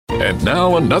And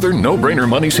now another no-brainer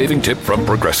money-saving tip from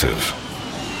Progressive.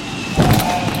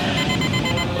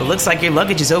 It looks like your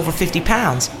luggage is over 50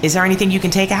 pounds. Is there anything you can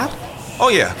take out? Oh,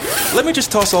 yeah. Let me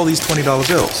just toss all these $20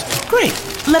 bills. Great.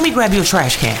 Let me grab you a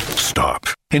trash can. Stop.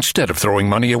 Instead of throwing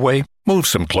money away, move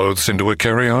some clothes into a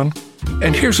carry-on.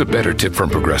 And here's a better tip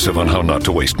from Progressive on how not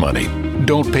to waste money.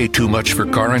 Don't pay too much for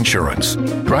car insurance.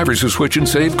 Drivers who switch and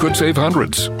save could save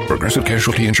hundreds. Progressive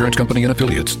Casualty Insurance Company and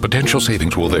Affiliates. Potential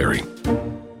savings will vary.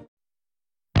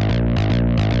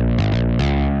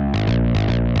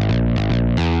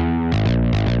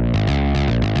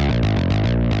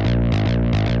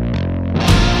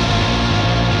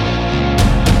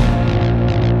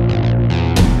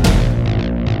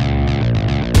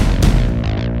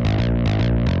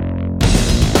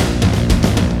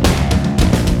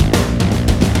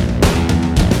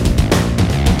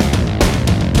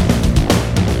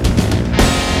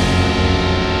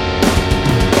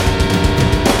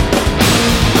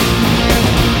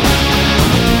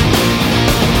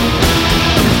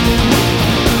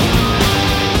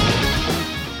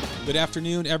 Good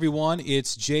afternoon, everyone.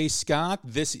 It's Jay Scott.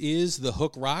 This is The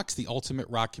Hook Rocks, the ultimate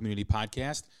rock community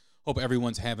podcast. Hope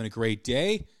everyone's having a great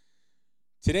day.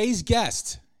 Today's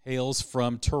guest hails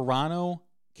from Toronto,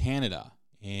 Canada,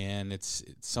 and it's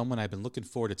someone I've been looking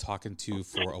forward to talking to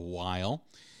for a while.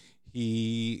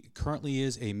 He currently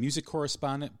is a music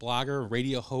correspondent, blogger,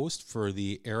 radio host for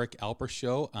the Eric Alper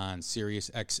Show on Sirius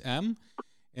XM,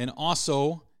 and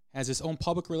also has his own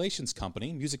public relations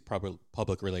company, music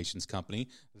public relations company,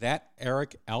 that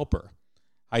Eric Alper.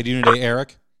 How you doing today,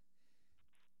 Eric?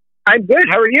 I'm good.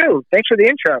 How are you? Thanks for the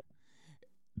intro.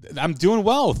 I'm doing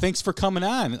well. Thanks for coming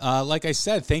on. Like I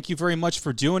said, thank you very much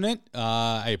for doing it.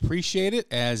 I appreciate it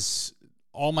as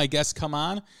all my guests come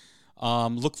on.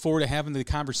 Look forward to having the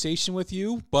conversation with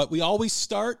you, but we always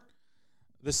start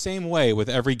the same way with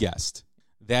every guest.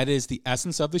 That is the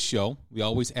essence of the show. We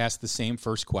always ask the same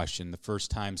first question the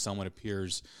first time someone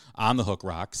appears on the Hook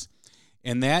Rocks.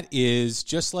 And that is,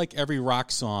 just like every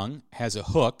rock song has a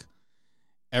hook,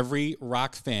 every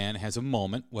rock fan has a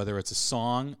moment, whether it's a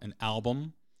song, an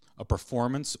album, a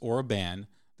performance, or a band,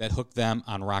 that hooked them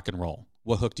on rock and roll.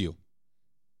 What hooked you?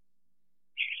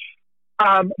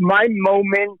 My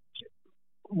moment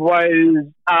was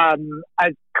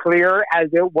as clear as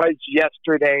it was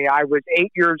yesterday. I was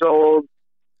 8 years old,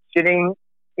 sitting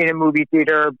in a movie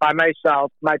theater by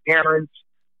myself. My parents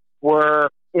were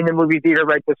in the movie theater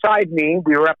right beside me.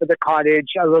 We were up at the cottage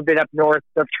a little bit up north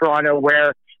of Toronto,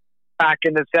 where back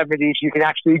in the 70s you could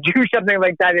actually do something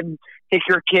like that and take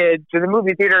your kids to the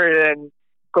movie theater and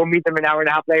go meet them an hour and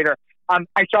a half later.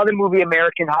 I saw the movie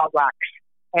American Hot Wax,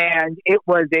 and it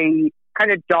was a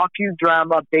kind of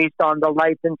docudrama based on the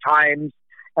life and times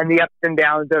and the ups and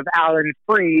downs of Alan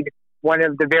Freed, one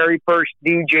of the very first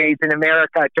DJs in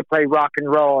America to play rock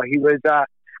and roll. He was a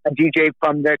DJ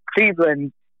from the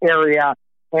Cleveland area,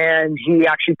 and he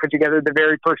actually put together the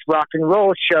very first rock and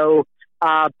roll show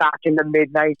back in the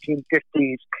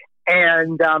mid-1950s.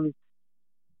 And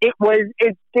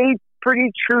it stayed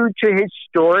pretty true to his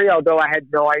story, although I had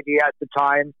no idea at the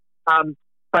time.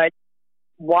 But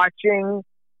watching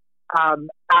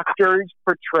actors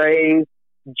portray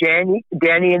Danny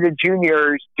and the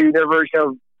Juniors do their version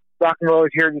of Rock and Roll Is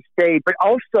Here to Stay, but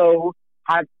also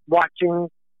watching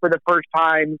for the first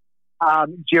time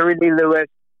Jerry Lee Lewis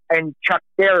and Chuck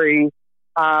Berry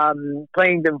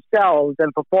playing themselves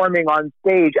and performing on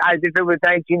stage as if it was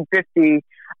 1950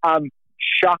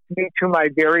 shocked me to my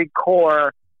very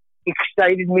core,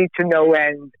 excited me to no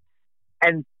end,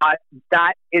 and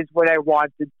that is what I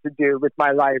wanted to do with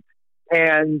my life.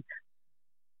 And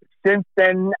since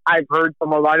then, I've heard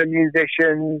from a lot of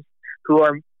musicians who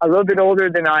are a little bit older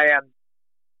than I am,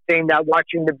 saying that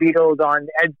watching the Beatles on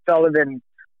Ed Sullivan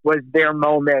was their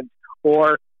moment,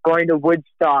 or going to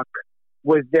Woodstock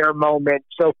was their moment.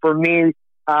 So for me,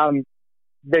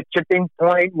 the tipping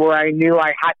point where I knew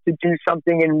I had to do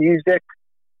something in music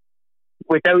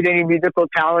without any musical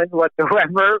talent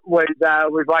whatsoever was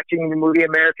watching the movie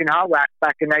American Hot Wax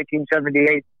back in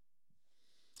 1978.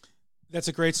 That's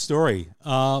a great story.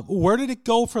 Where did it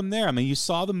go from there? I mean, you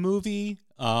saw the movie,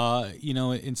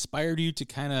 it inspired you to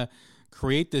kind of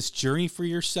create this journey for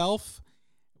yourself.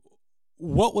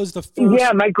 What was the first?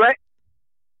 Yeah, my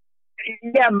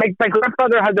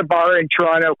grandfather has a bar in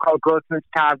Toronto called Grossman's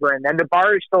Tavern, and the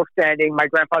bar is still standing. My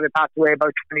grandfather passed away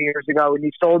about 20 years ago, and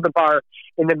he sold the bar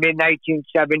in the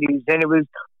mid-1970s. And it was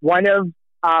one of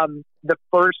the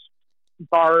first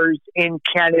bars in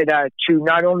Canada to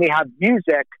not only have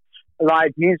music,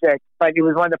 live music, but it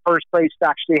was one of the first places to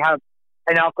actually have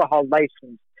an alcohol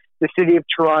license. The city of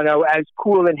Toronto, as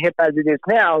cool and hip as it is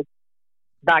now,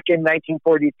 back in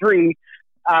 1943,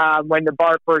 when the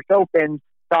bar first opened,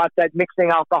 thought that mixing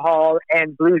alcohol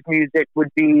and blues music would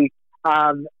be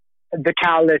the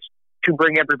catalyst to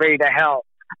bring everybody to hell.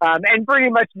 And pretty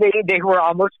much they were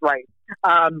almost right.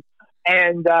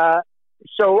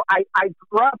 So I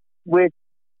grew up with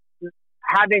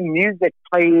having music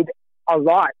played a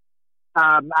lot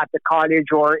at the cottage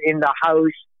or in the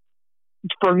house.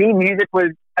 For me, music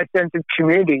was a sense of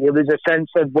community. It was a sense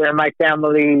of where my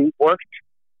family worked.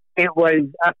 It was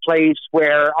a place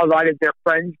where a lot of their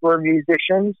friends were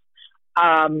musicians.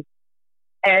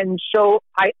 And so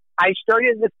I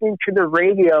started listening to the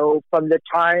radio from the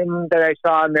time that I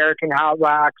saw American Hot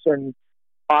Wax and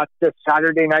bought the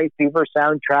Saturday Night Fever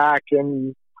soundtrack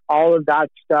and all of that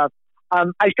stuff.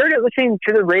 I started listening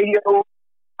to the radio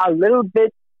a little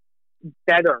bit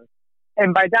better.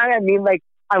 And by that, I mean, like,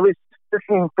 I was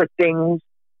listening for things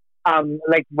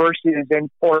like verses and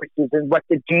choruses and what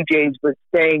the DJs were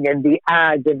saying and the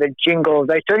ads and the jingles.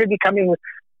 I started becoming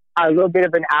a little bit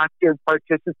of an active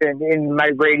participant in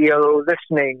my radio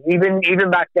listening, even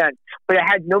back then. But I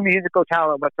had no musical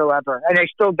talent whatsoever, and I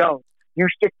still don't. You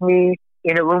stick me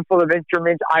in a room full of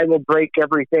instruments, I will break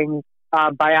everything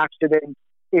by accident.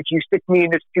 If you stick me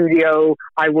in the studio,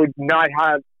 I would not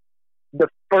have the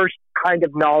first kind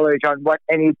of knowledge on what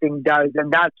anything does.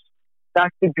 And that's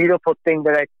the beautiful thing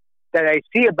that I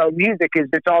see about music, is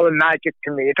it's all a magic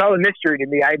to me. It's all a mystery to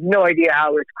me. I have no idea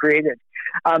how it's created.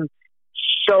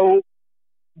 So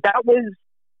that was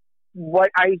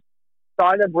what I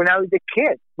thought of when I was a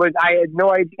kid. Was I had no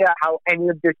idea how any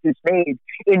of this is made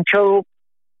until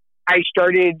I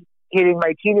started hitting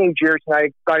my teenage years, and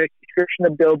I got a subscription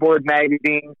to Billboard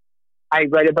magazine. I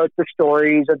read about the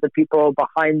stories of the people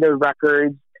behind the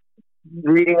records,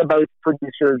 reading about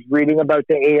producers, reading about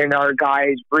the A&R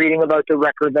guys, reading about the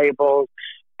record labels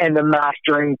and the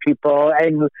mastering people,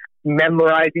 and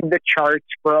memorizing the charts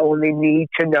for only me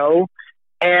to know.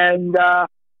 And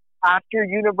after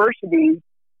university,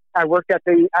 I worked at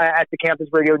the campus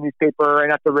radio newspaper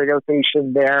and at the radio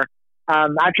station there.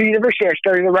 After university, I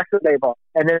started a record label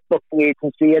and then a booking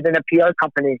agency and then a PR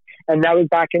company. And that was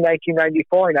back in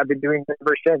 1994, and I've been doing it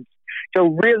ever since.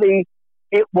 So really,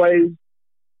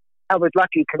 I was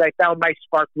lucky because I found my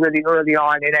spark really early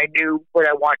on, and I knew what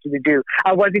I wanted to do.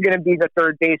 I wasn't going to be the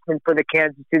third baseman for the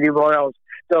Kansas City Royals.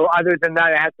 So other than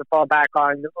that, I had to fall back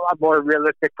on a more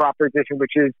realistic proposition,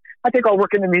 which is, I think I'll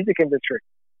work in the music industry.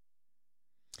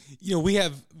 You know, we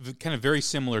have kind of very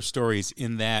similar stories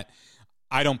in that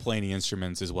I don't play any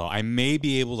instruments as well. I may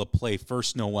be able to play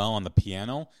First Noel on the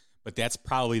piano, but that's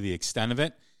probably the extent of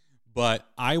it. But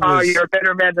I was... Oh, you're a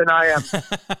better man than I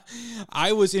am.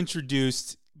 I was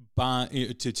introduced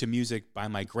to music by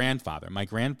my grandfather. My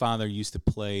grandfather used to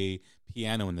play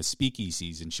piano in the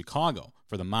speakeasies in Chicago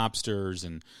for the mobsters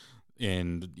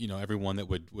and you know, everyone that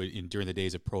would during the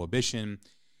days of Prohibition.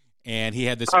 And he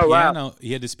had this piano. Wow.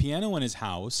 He had this piano in his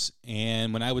house,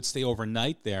 and when I would stay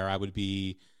overnight there, I would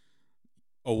be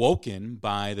awoken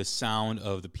by the sound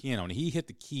of the piano. And he hit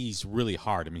the keys really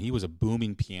hard. I mean, he was a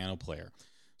booming piano player.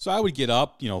 So I would get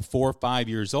up, 4 or 5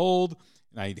 years old,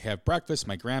 and I'd have breakfast.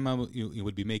 My grandma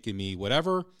would be making me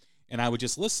whatever, and I would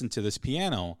just listen to this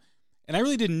piano. And I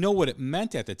really didn't know what it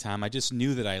meant at the time. I just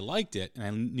knew that I liked it, and I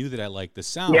knew that I liked the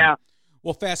sound. Yeah.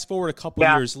 Well, fast forward a couple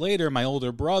years later, my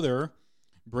older brother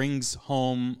brings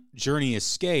home Journey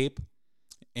Escape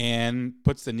and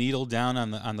puts the needle down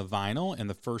on the vinyl, and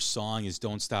the first song is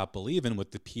Don't Stop Believin'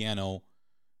 with the piano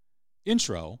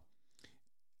intro.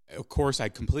 Of course, I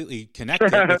completely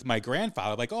connected with my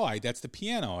grandfather. Like, that's the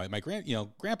piano. My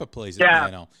grandpa plays the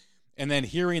piano. And then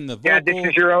hearing the vocal. Yeah, this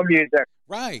is your own music.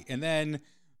 Right. And then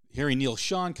hearing Neil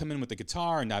Sean come in with the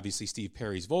guitar and obviously Steve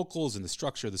Perry's vocals and the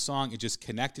structure of the song, it just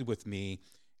connected with me.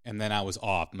 And then I was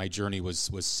off. My journey was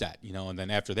set, And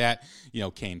then after that,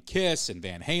 came Kiss and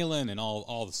Van Halen and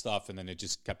all the stuff. And then it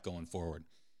just kept going forward.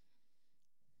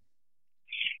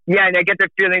 Yeah, and I get the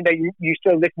feeling that you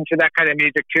still listen to that kind of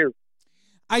music too.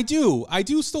 I do. I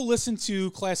do still listen to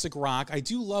classic rock. I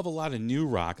do love a lot of new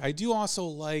rock. I do also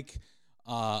like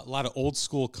a lot of old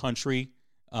school country.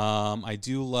 I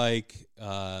do like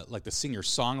the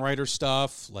singer-songwriter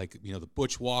stuff, like, the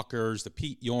Butch Walkers, the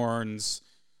Pete Yorns,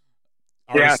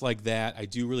 artists like that. I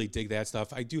do really dig that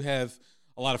stuff. I do have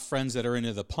a lot of friends that are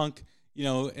into the punk,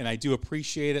 and I do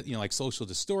appreciate it, like Social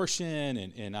Distortion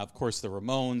and of course the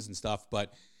Ramones and stuff.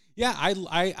 But yeah,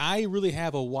 I really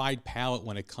have a wide palette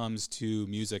when it comes to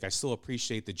music. I still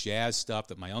appreciate the jazz stuff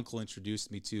that my uncle introduced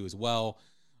me to as well.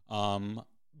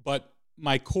 But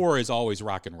my core is always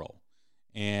rock and roll.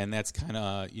 and that's kind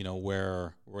of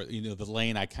where the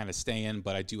lane I kind of stay in.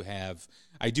 But I do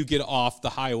get off the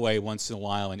highway once in a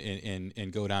while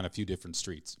and go down a few different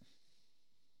streets.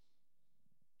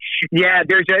 Yeah,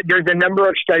 there's a number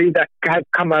of studies that have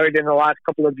come out in the last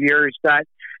couple of years that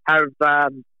have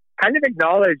kind of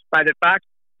acknowledged by the fact,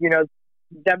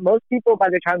 that most people, by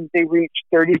the time they reach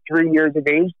 33 years of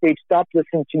age, they stop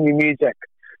listening to new music.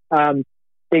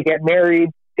 They get married,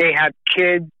 they have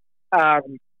kids,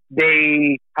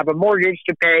 they have a mortgage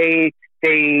to pay,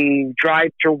 they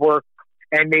drive to work,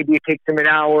 and maybe it takes them an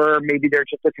hour, maybe they're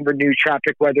just looking for news,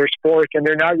 traffic, weather, sports, and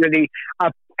they're not really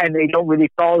up, and they don't really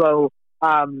follow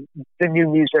the new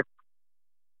music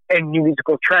and new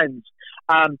musical trends.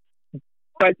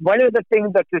 But one of the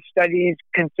things that the studies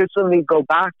consistently go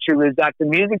back to is that the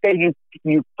music that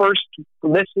you first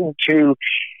listen to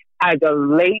as a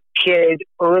late kid,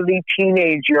 early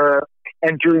teenager,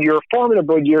 and through your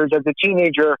formidable years as a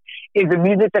teenager is the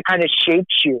music that kind of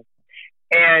shapes you.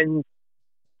 And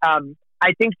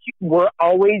I think we're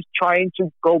always trying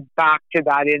to go back to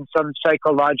that in some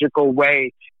psychological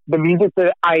way. The music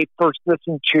that I first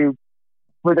listened to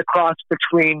was a cross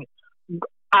between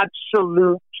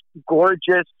absolute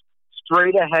gorgeous,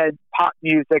 straight ahead pop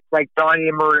music like Donnie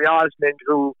and Marie Osmond,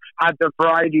 who had the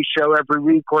variety show every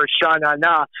week, or Sha Na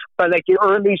Na, but like the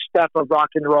early stuff of rock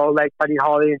and roll, like Buddy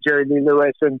Holly and Jerry Lee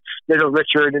Lewis and Little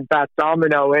Richard and Fats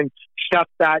Domino, and stuff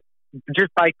that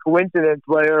just by coincidence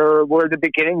were the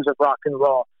beginnings of rock and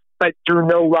roll, but through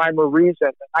no rhyme or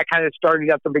reason. I kind of started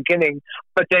at the beginning,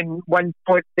 but then one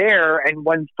foot there and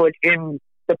one foot in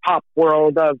the pop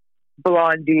world of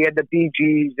Blondie and the Bee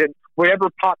Gees and whatever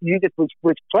pop music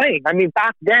was playing. I mean,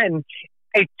 back then,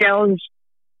 it sounds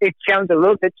a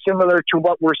little bit similar to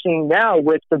what we're seeing now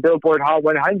with the Billboard Hot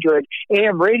 100.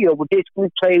 AM radio would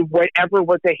basically play whatever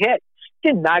was a hit.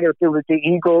 Didn't matter if it was the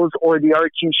Eagles or the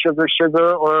Archie Sugar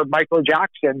Sugar or Michael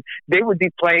Jackson. They would be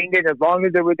playing it as long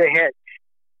as it was a hit.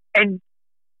 And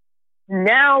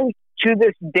now, to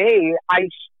this day, I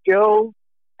still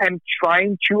am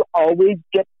trying to always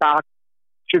get back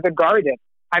to the garden.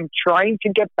 I'm trying to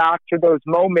get back to those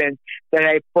moments that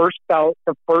I first felt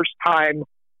the first time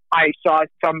I saw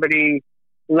somebody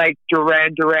like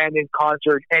Duran Duran in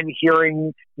concert and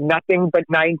hearing nothing but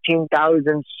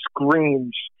 19,000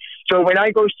 screams. So when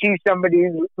I go see somebody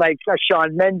like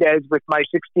Shawn Mendes with my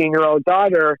 16-year-old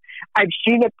daughter, I've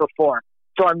seen it before,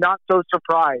 so I'm not so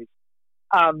surprised.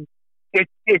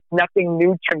 It's nothing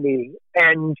new to me,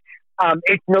 and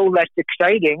it's no less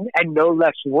exciting and no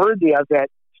less worthy of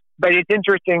it. But it's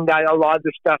interesting that a lot of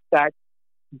the stuff that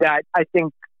I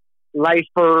think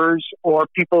lifers or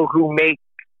people who make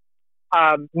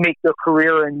their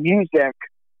career in music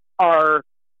are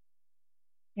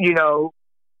still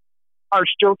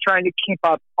trying to keep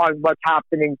up on what's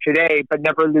happening today, but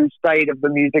never lose sight of the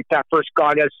music that first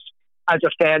got us as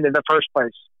a fan in the first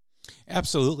place.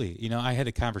 Absolutely. I had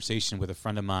a conversation with a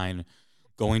friend of mine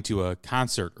going to a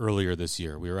concert earlier this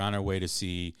year. We were on our way to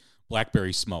see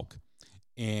Blackberry Smoke.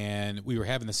 And we were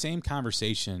having the same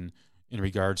conversation in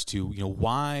regards to,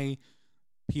 why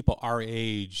people our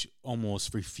age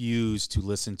almost refuse to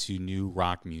listen to new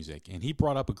rock music. And he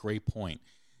brought up a great point.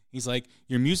 He's like,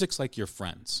 your music's like your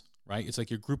friends, right? It's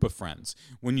like your group of friends.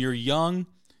 When you're young,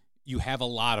 you have a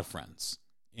lot of friends.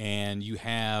 And you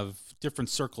have different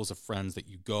circles of friends that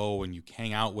you go and you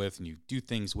hang out with and you do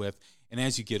things with. And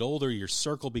as you get older, your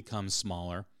circle becomes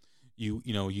smaller.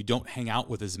 You don't hang out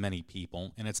with as many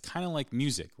people, and it's kind of like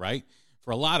music, right?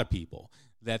 For a lot of people,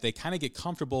 that they kind of get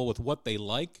comfortable with what they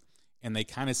like, and they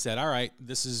kind of said, all right,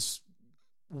 this is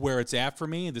where it's at for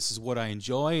me, this is what I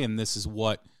enjoy, and this is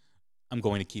what I'm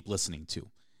going to keep listening to.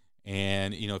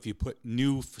 And, if you put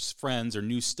new friends or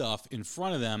new stuff in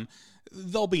front of them,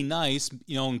 they'll be nice,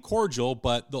 and cordial,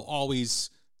 but they'll always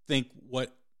think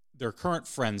what their current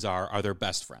friends are their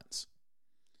best friends.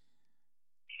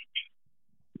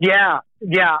 Yeah,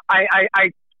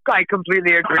 I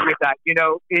completely agree with that.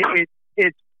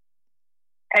 It's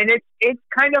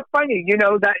kind of funny,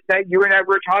 that you and I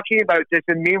were talking about this,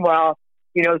 and meanwhile,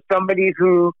 somebody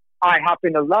who I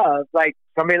happen to love, like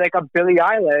somebody like a Billie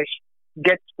Eilish,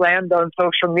 gets slammed on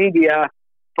social media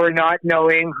for not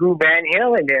knowing who Van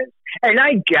Halen is, and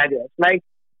I get it. Like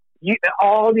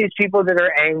all these people that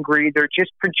are angry, they're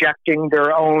just projecting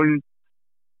their own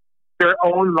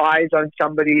lies on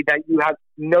somebody that you have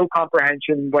no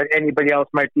comprehension what anybody else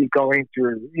might be going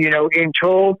through.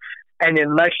 Until and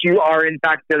unless you are in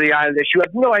fact Billie Eilish, you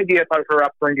have no idea about her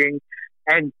upbringing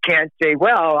and can't say,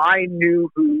 well, I knew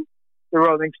who the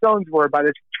Rolling Stones were by the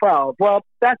age of 12. Well,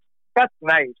 that's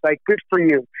nice. Like, good for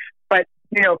you. But,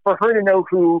 for her to know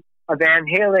who a Van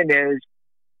Halen is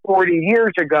 40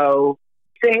 years ago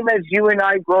same as you and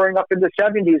I growing up in the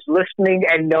 70s, listening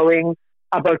and knowing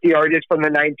about the artists from the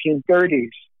 1930s.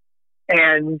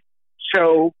 And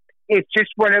so it's just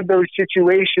one of those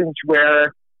situations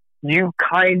where you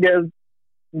kind of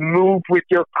move with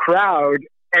your crowd,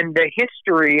 and the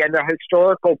history and the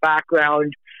historical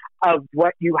background of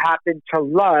what you happen to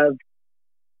love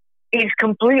is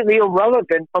completely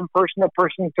irrelevant from person to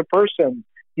person to person.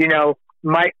 You know,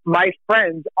 my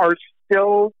friends are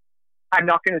still, I'm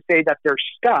not going to say that they're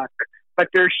stuck, but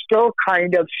they're still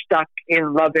kind of stuck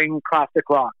in loving classic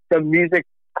rock, the music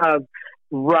of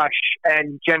Rush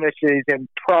and Genesis and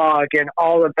Prog and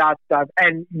all of that stuff.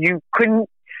 And you couldn't,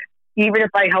 even if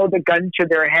I held a gun to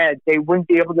their head, they wouldn't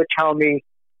be able to tell me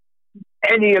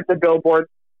any of the Billboard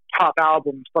top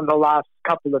albums from the last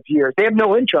couple of years. They have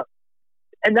no interest,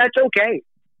 and that's okay.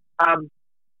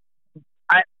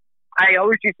 I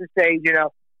always used to say, you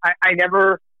know, I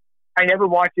never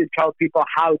want to tell people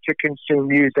how to consume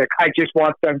music. I just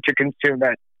want them to consume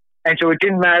it. And so it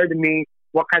didn't matter to me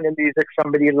what kind of music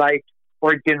somebody liked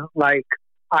or didn't like.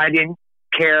 I didn't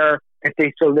care if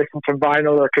they still listen to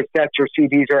vinyl or cassettes or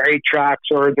CDs or 8-tracks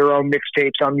or their own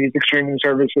mixtapes on music streaming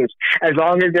services. As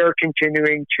long as they're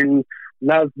continuing to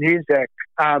love music,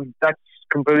 that's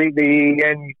completely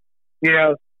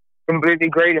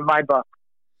great in my book.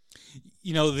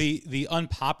 You know, the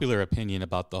unpopular opinion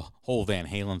about the whole Van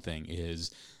Halen thing is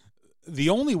the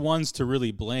only ones to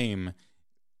really blame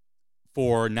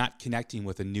for not connecting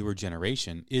with a newer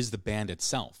generation is the band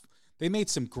itself. They made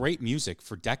some great music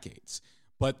for decades,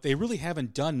 but they really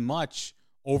haven't done much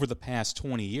over the past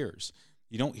 20 years.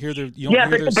 You don't hear their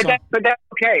but that's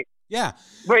okay. Yeah.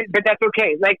 But that's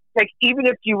okay. Like even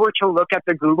if you were to look at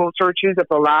the Google searches of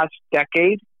the last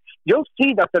decade, you'll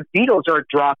see that the Beatles are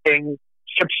dropping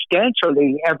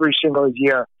substantially every single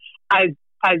year. As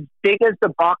big as the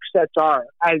box sets are,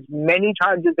 as many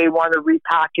times as they want to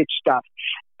repackage stuff,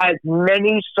 as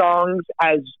many songs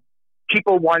as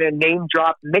people want to name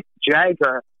drop Mick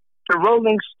Jagger, the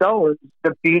Rolling Stones,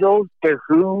 the Beatles, the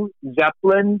Who,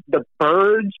 Zeppelin, the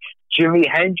Byrds, Jimi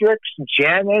Hendrix,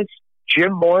 Janis,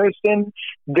 Jim Morrison,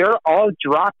 they're all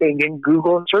dropping in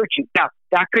Google searches. Now,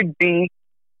 that could be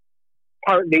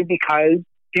partly because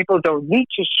people don't need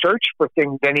to search for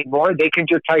things anymore. They can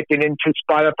just type it into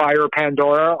Spotify or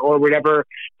Pandora or whatever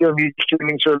their music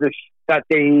streaming service that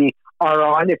they are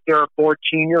on, if they're a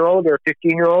 14-year-old or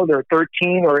 15-year-old or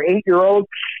 13 or 8-year-old,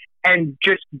 and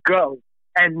just go.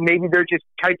 And maybe they're just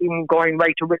typing, going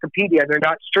right to Wikipedia. They're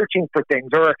not searching for things,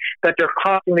 or that they're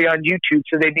constantly on YouTube,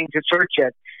 so they need to search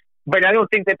it. But I don't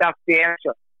think that that's the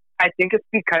answer. I think it's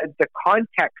because the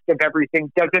context of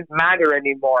everything doesn't matter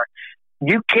anymore.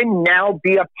 You can now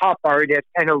be a pop artist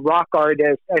and a rock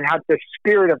artist and have the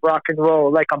spirit of rock and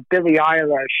roll, like a Billie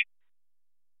Eilish,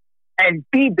 and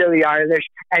be Billie Eilish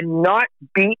and not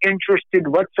be interested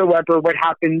whatsoever what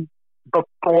happened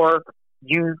before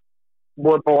you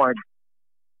were born.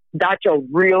 That's a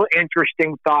real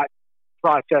interesting thought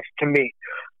process to me.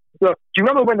 Look, do you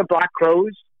remember when the Black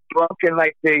Crowes broke in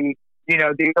like the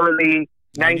early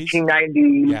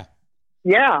 1990s? Yeah.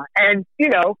 Yeah. And,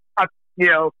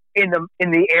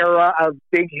 in the era of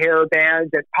big hair bands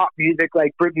and pop music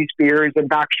like Britney Spears and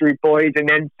Backstreet Boys and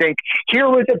NSYNC, here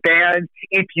was a band.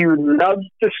 If you loved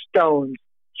the Stones,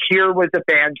 here was a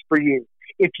band for you.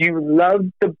 If you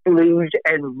loved the blues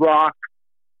and rock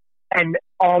and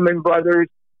Allman Brothers,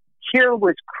 here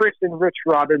was Chris and Rich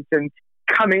Robinson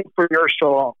coming for your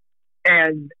soul.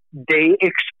 And they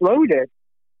exploded.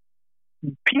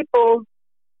 People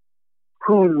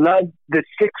who loved the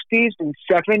 60s and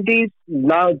 70s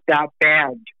loved that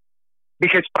band,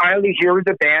 because finally here was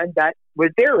a band that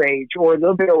was their age or a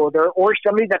little bit older, or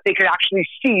somebody that they could actually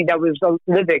see that was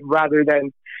living, rather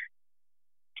than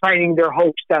finding their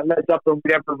hopes that Led Zeppelin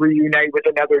would ever reunite with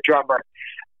another drummer.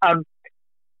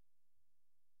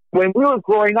 When we were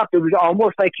growing up, it was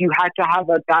almost like you had to have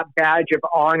that badge of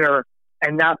honor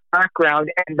and that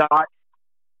background, and that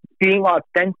being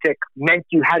authentic meant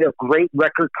you had a great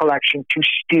record collection to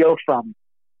steal from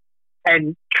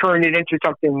and turn it into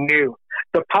something new.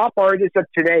 The pop artists of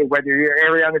today, whether you're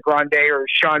Ariana Grande or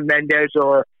Shawn Mendes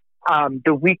or The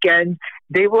Weeknd,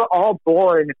 they were all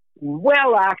born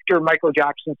well after Michael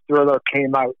Jackson's Thriller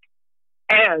came out.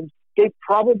 And they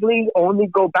probably only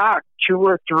go back 2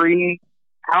 or 3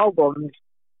 albums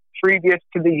previous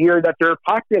to the year that they're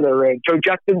popular in. So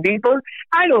Justin Bieber,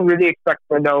 I don't really expect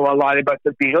to know a lot about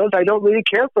the Beatles. I don't really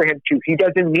care for him to. He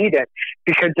doesn't need it,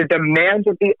 because the demands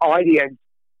of the audience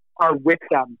are with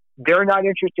them. They're not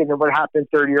interested in what happened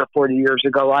 30 or 40 years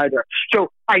ago either.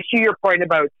 So I see your point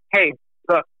about, hey,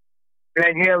 look,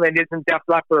 Van Halen isn't Def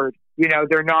Leppard.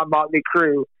 They're not Motley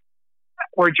Crue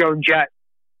or Joan Jett.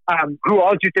 who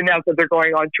all just announced that they're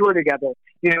going on tour together.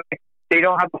 You know, they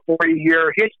don't have a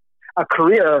 40-year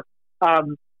career of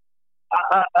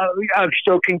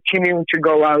still continuing to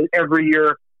go out every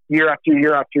year, year after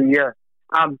year after year.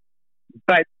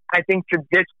 But I think to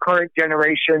this current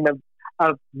generation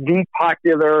of the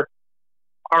popular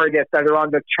artists that are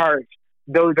on the charts,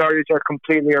 those artists are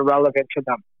completely irrelevant to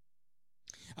them.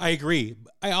 I agree.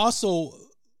 I also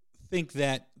think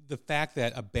that the fact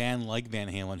that a band like Van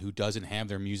Halen, who doesn't have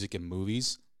their music in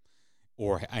movies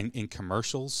or in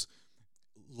commercials,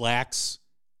 lacks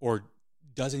or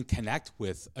doesn't connect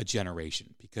with a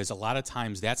generation, because a lot of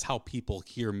times that's how people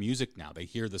hear music now. They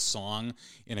hear the song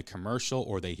in a commercial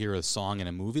or they hear a song in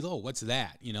a movie. Oh, what's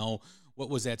that? You know, what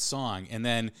was that song? And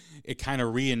then it kind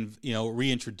of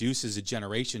reintroduces a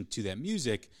generation to that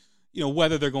music. You know,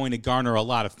 whether they're going to garner a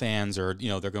lot of fans or, you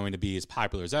know, they're going to be as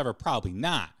popular as ever, probably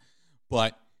not.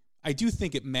 But I do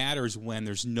think it matters when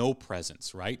there's no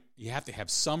presence, right? You have to have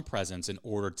some presence in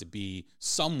order to be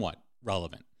somewhat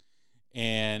relevant.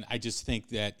 And I just think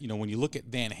that, you know, when you look at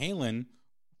Van Halen,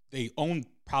 they own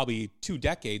probably 2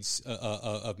 decades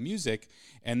of music,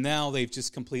 and now they've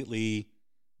just completely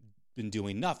been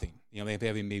doing nothing. You know, they've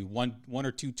having maybe one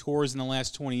or two tours in the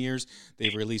last 20 years.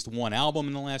 They've released one album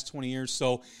in the last 20 years.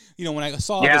 So, you know, when I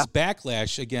saw this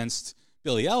backlash against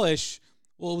Billie Eilish,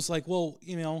 well, it was like, well,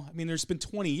 you know, I mean, there's been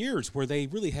 20 years where they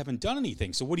really haven't done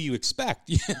anything. So what do you expect?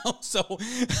 You know, so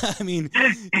I mean,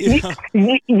 you know.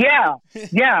 yeah,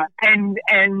 and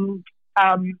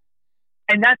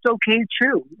that's okay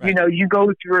too. Right. You know, you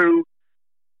go through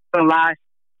the last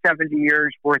 70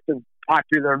 years worth of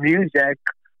popular music.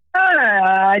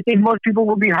 I think most people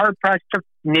will be hard pressed to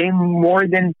name more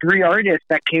than 3 artists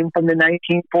that came from the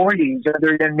 1940s,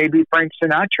 other than maybe Frank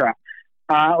Sinatra.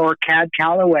 Or Cab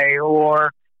Calloway,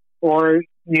 or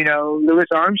you know, Louis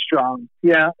Armstrong.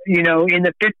 Yeah, you know, in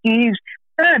the 50s,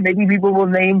 maybe people will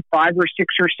name 5 or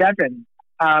 6 or 7.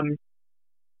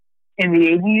 In the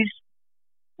 80s,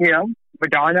 you know,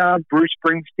 Madonna, Bruce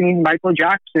Springsteen, Michael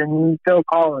Jackson, Phil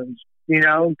Collins. You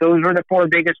know, those were the 4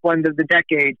 biggest ones of the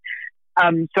decade.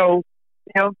 So,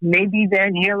 you know, maybe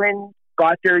Van Halen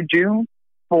got their due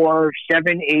for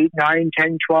 7, 8, 9,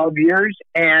 10, 12 years,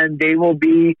 and they will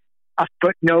be a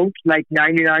footnote like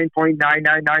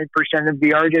 99.999% of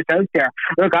the artists out there.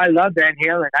 Look, I love Van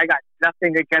Halen. I got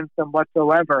nothing against them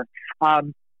whatsoever.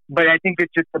 But I think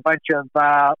it's just a bunch of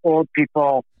old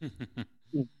people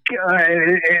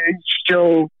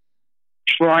still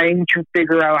trying to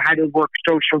figure out how to work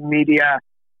social media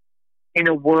in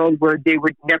a world where they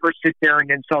would never sit there and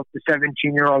insult the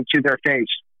 17-year-old to their face.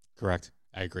 Correct.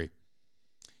 I agree.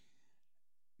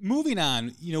 Moving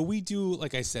on, you know, we do,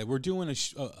 like I said, we're doing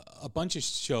a bunch of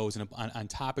shows on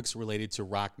topics related to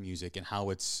rock music and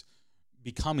how it's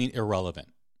becoming irrelevant,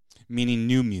 meaning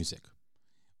new music,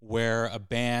 where a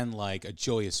band like a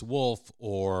Joyous Wolf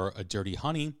or a Dirty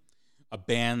Honey, a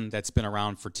band that's been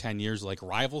around for 10 years like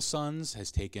Rival Sons,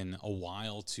 has taken a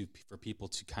while for people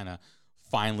to kind of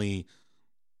finally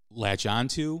latch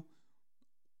onto.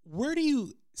 Where do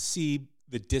you see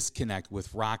the disconnect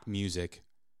with rock music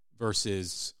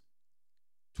versus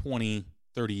 20,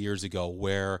 30 years ago,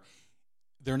 where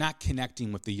they're not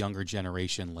connecting with the younger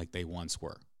generation like they once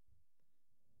were?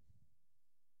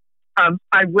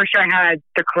 I wish I had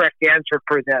the correct answer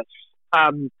for this.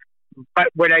 But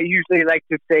what I usually like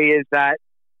to say is that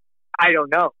I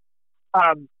don't know.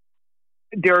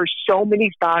 There are so many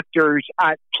factors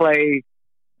at play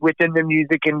within the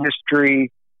music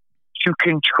industry to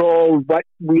control what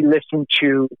we listen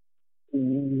to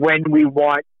when we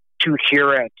want to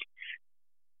hear it.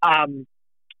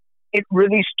 It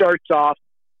really starts off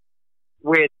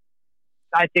with,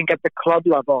 I think, at the club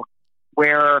level,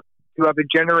 where you have a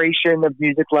generation of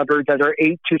music lovers that are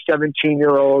 8 to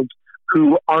 17-year-olds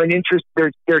who aren't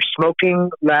interested. They're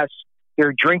smoking less,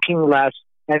 they're drinking less,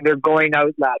 and they're going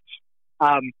out less.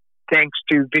 Thanks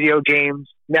to video games,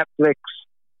 Netflix,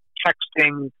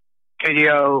 texting,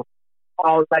 video,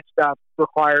 all that stuff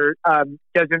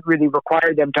doesn't really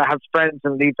require them to have friends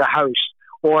and leave the house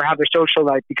or have a social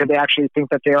life, because they actually think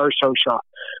that they are social.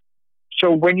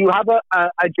 So when you have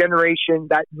a generation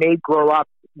that may grow up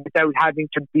without having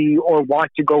to be or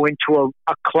want to go into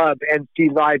a club and see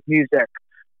live music,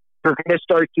 you're going to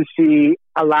start to see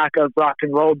a lack of rock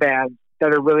and roll bands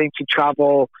that are willing to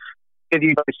travel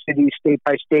city by city, state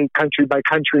by state, country by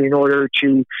country in order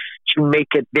to make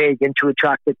it big and to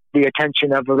attract the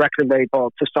attention of a record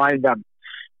label to sign them.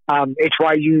 It's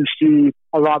why you see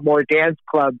a lot more dance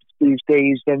clubs these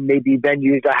days than maybe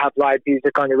venues that have live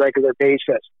music on a regular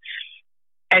basis.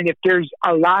 And if there's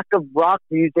a lack of rock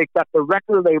music that the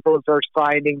record labels are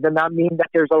signing, then that means that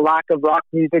there's a lack of rock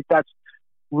music that's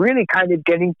really kind of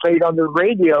getting played on the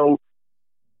radio,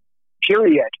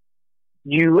 period.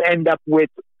 You end up with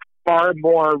far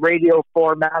more radio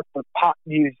formats of pop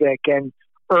music and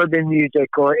urban music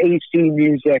or AC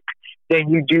music than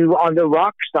you do on the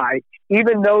rock side.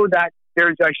 Even though that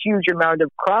there's a huge amount of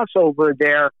crossover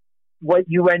there, what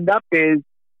you end up is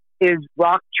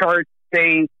rock charts,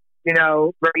 say,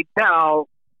 right now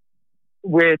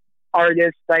with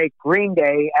artists like Green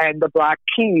Day and the Black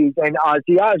Keys and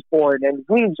Ozzy Osbourne and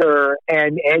Weezer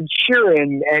and Ed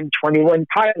Sheeran and 21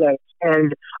 Pilots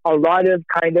and a lot of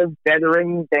kind of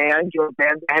veteran bands,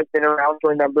 bands that have been around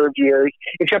for a number of years,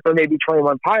 except for maybe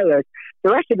 21 Pilots.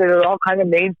 The rest of it are all kind of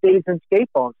mainstays and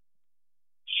staples.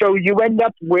 So you end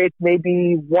up with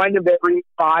maybe one of every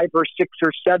 5 or 6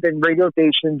 or 7 radio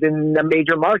stations in a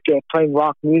major market playing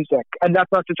rock music. And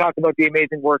that's not to talk about the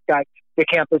amazing work that the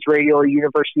campus radio or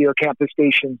university or campus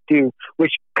stations do,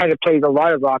 which kind of plays a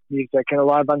lot of rock music and a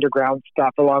lot of underground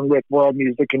stuff along with world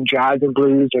music and jazz and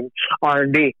blues and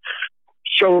R&B.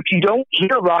 So if you don't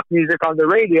hear rock music on the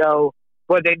radio,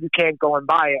 well, then you can't go and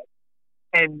buy it.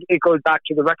 And it goes back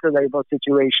to the record label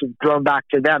situation, thrown back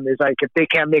to them. Is like, if they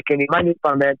can't make any money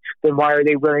from it, then why are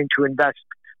they willing to invest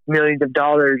millions of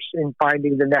dollars in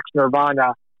finding the next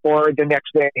Nirvana or the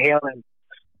next Van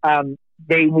Halen?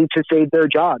 They need to save their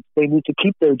jobs. They need to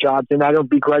keep their jobs. And I don't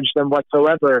begrudge them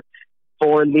whatsoever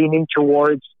for leaning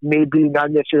towards maybe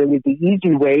not necessarily the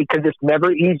easy way, because it's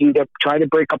never easy to try to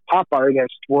break a pop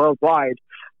artist worldwide.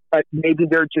 But maybe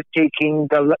they're just taking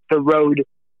the road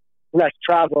less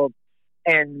traveled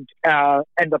and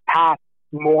the path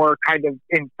more kind of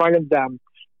in front of them,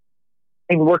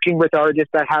 and working with artists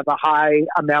that have a high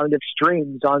amount of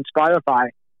streams on Spotify.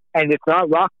 And it's not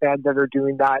rock bands that are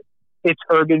doing that. It's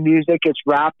urban music, it's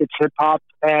rap, it's hip hop,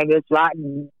 and it's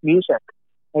Latin music.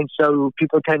 And so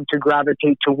people tend to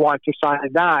gravitate to want to sign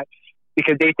that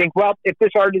because they think, well, if this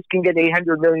artist can get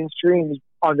 800 million streams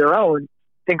on their own,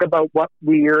 think about what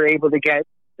we are able to get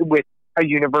with a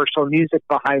Universal Music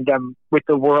behind them, with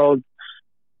the world's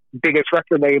biggest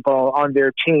record label on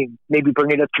their team, maybe bring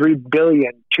in a 3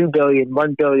 billion, 2 billion,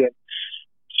 1 billion.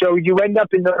 So you end up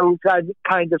in those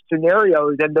kind of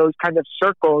scenarios and those kind of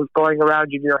circles going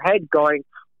around in your head going,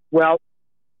 well,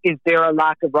 is there a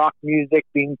lack of rock music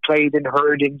being played and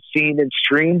heard and seen and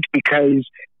streamed because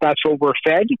that's what we're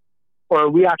fed? Or are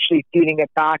we actually feeding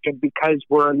it back, and because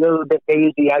we're a little bit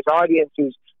lazy as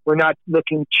audiences, we're not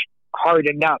looking hard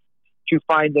enough to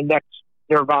find the next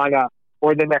Nirvana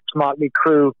or the next Motley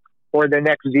Crue or the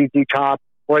next ZZ Top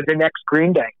or the next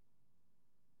Green Day?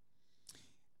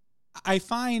 I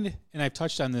find, and I've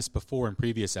touched on this before in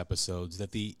previous episodes,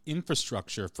 that the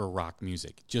infrastructure for rock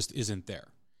music just isn't there.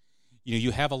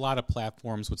 You have a lot of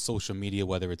platforms with social media,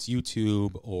 whether it's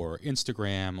YouTube or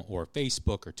Instagram or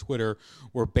Facebook or Twitter,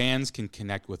 where bands can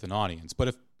connect with an audience. But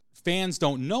if fans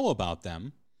don't know about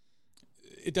them,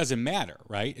 it doesn't matter,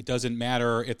 right? It doesn't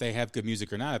matter if they have good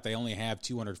music or not. If they only have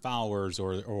 200 followers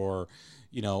or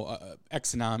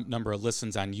X number of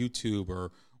listens on YouTube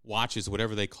or watches,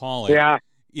 whatever they call it. Yeah.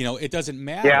 It doesn't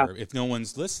matter if no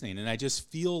one's listening. And I just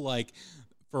feel like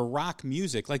for rock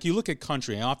music, like you look at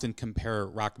country, I often compare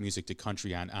rock music to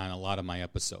country on a lot of my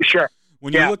episodes. Sure.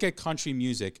 When you look at country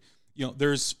music,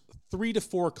 there's 3 to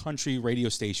 4 country radio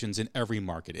stations in every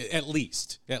market, at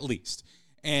least.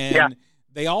 And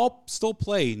they all still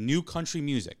play new country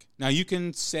music. Now, you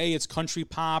can say it's country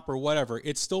pop or whatever.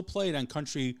 It's still played on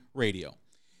country radio.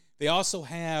 They also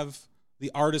have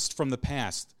the artists from the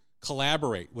past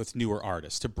collaborate with newer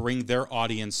artists to bring their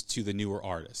audience to the newer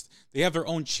artist. They have their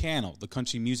own channel, the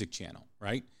country music channel,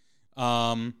 right?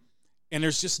 And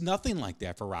there's just nothing like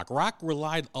that for rock. Rock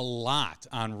relied a lot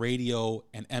on radio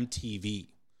and MTV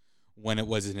when it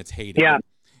was in its heyday. Yeah.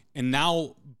 And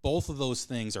now both of those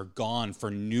things are gone for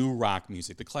new rock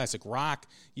music. The classic rock,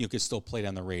 can still play it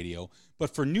on the radio.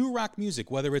 But for new rock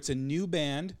music, whether it's a new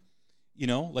band,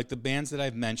 like the bands that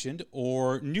I've mentioned,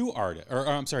 or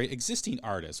existing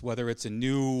artists, whether it's a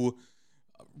new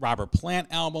Robert Plant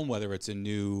album, whether it's a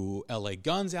new LA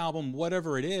Guns album,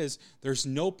 whatever it is, there's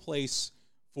no place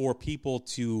for people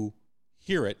to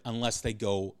hear it unless they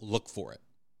go look for it.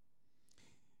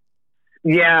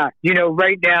 Yeah,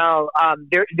 right now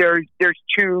there's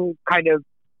 2 kind of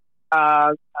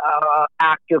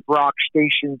active rock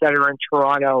stations that are in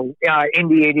Toronto,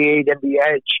 Indie 88 and The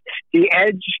Edge. The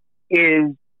Edge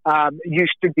is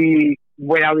used to be,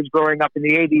 when I was growing up in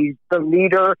the 80s, the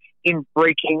leader in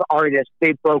breaking artists.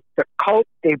 They broke The Cult,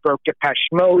 they broke Depeche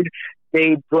Mode,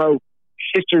 they broke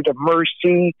Sisters of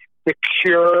Mercy, The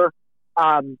Cure.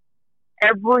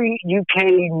 Every UK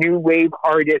new wave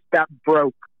artist that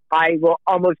broke, I will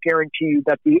almost guarantee you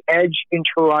that The Edge in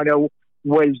Toronto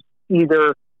was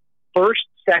either first,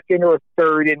 second, or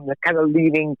third in the kind of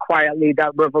leading quietly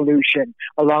that revolution,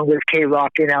 along with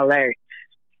K-Rock in LA.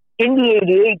 Indie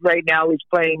 88 right now is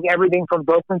playing everything from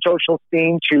Broken Social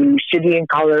Scene to City in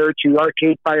Color to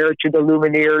Arcade Fire to the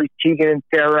Lumineers, Tegan and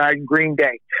Sarah, and Green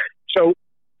Day. So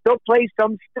they'll play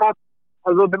some stuff,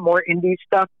 a little bit more indie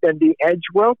stuff than the Edge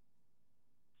will.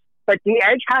 But the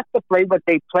Edge has to play what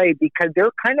they play because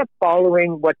they're kind of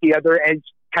following what the other Edge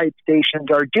type stations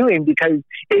are doing because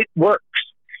it works.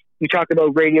 You talk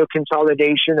about radio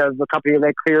consolidation of a company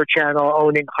like Clear Channel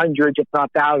owning hundreds, if not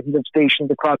thousands, of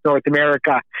stations across North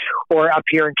America. Or up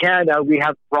here in Canada, we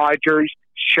have Rogers,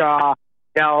 Shaw,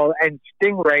 Bell, and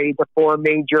Stingray, the four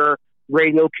major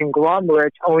radio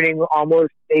conglomerates owning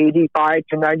almost 85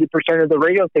 to 90% of the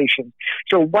radio stations.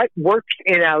 So what works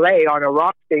in LA on a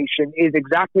rock station is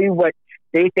exactly what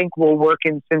they think will work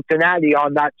in Cincinnati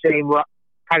on that same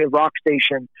kind of rock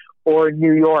station, or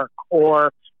New York,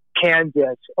 or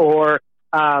Kansas, or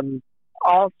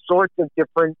all sorts of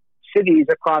different cities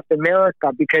across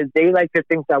America, because they like to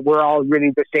think that we're all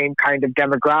really the same kind of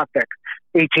demographic,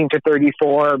 18 to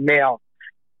 34 male.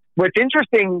 What's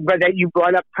interesting, but that you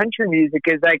brought up country music,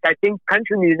 is like I think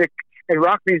country music and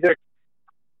rock music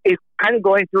is kind of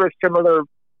going through a similar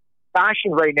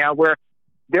fashion right now, where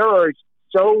there are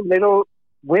so little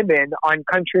women on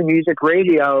country music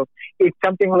radio. It's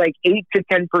something like 8 to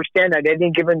 10% at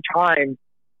any given time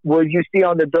will you see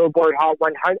on the Billboard Hot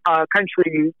 100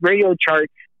 country radio chart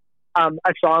a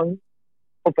song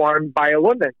performed by a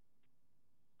woman.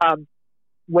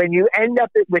 When you end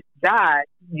up with that,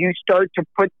 you start to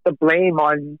put the blame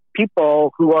on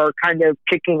people who are kind of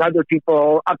kicking other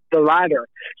people up the ladder.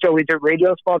 So is it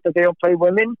radio's fault that they don't play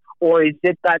women? Or is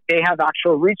it that they have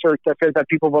actual research that says that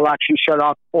people will actually shut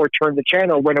off or turn the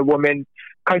channel when a woman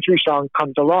country song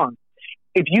comes along?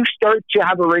 If you start to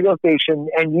have a radio station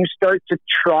and you start to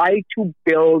try to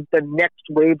build the next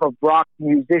wave of rock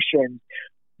musicians,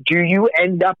 do you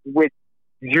end up with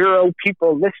zero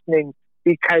people listening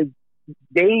because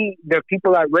the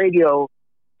people at radio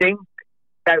think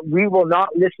that we will not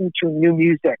listen to new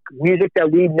music that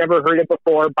we've never heard of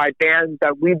before by bands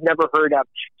that we've never heard of?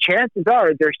 Chances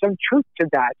are there's some truth to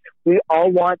that. We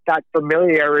all want that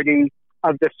familiarity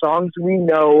of the songs we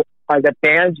know, by the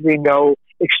bands we know,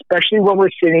 especially when we're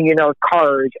sitting in our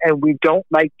cars and we don't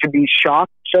like to be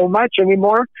shocked so much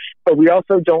anymore, but we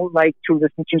also don't like to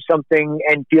listen to something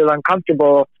and feel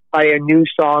uncomfortable by a new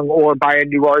song or by a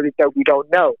new artist that we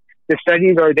don't know. The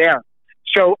studies are there.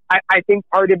 So I think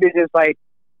part of it is like,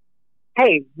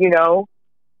 hey,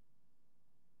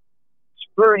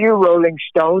 screw you, Rolling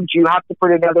Stones. You have to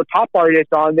put another pop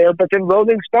artist on there. But then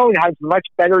Rolling Stone has much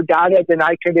better data than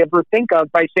I could ever think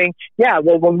of by saying, yeah,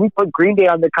 well, when we put Green Day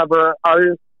on the cover,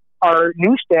 our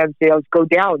newsstand sales go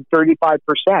down 35%.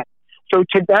 So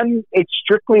to them, it's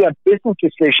strictly a business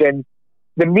decision.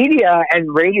 The media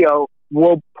and radio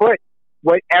will put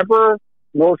whatever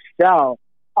will sell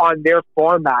on their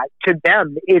format. To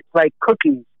them, it's like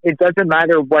cookies. It doesn't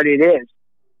matter what it is.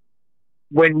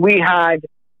 When we had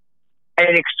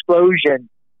an explosion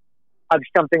of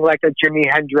something like a Jimi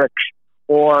Hendrix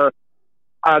or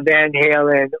a Van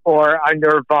Halen or a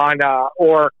Nirvana,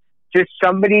 or just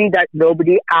somebody that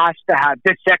nobody asked to have,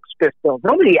 the Sex Pistols.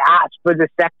 Nobody asked for the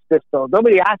Sex Pistols.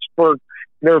 Nobody asked for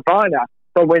Nirvana.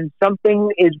 But when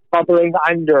something is bubbling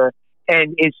under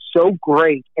and is so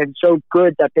great and so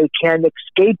good that they can't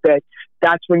escape it,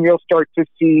 that's when you'll start to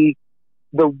see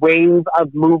the wave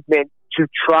of movement to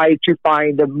try to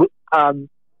find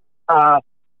a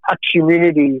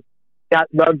community that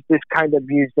loves this kind of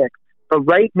music. But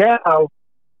right now,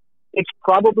 it's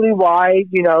probably why,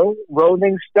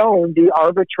 Rolling Stone, the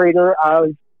arbitrator of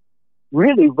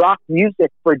really rock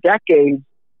music for decades,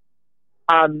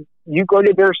 you go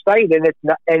to their site and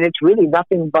it's really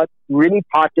nothing but really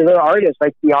popular artists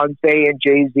like Beyonce and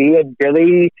Jay-Z and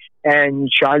Billy and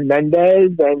Shawn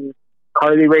Mendes and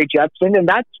Carly Rae Jepsen, and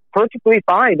that's perfectly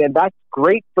fine and that's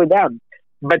great for them.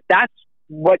 But that's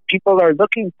what people are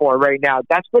looking for right now.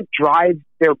 That's what drives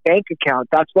their bank account.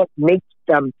 That's what makes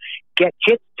them get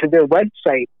hits to their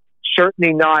website.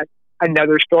 Certainly not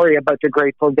another story about the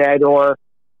Grateful Dead or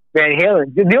Van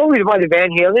Halen. The only reason why the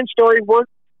Van Halen story worked,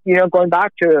 going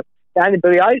back to that and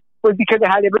Billie Eilish, was because it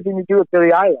had everything to do with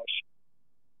Billie Eilish.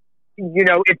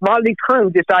 If Motley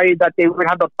Crue decided that they would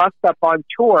have a bust up on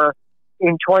tour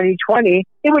in 2020,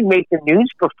 it would make the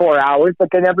news for 4 hours, but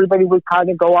then everybody would kind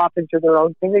of go off into their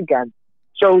own thing again.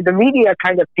 So the media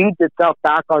kind of feeds itself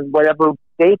back on whatever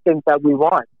they think that we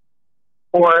want.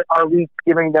 Or are we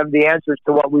giving them the answers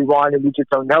to what we want and we just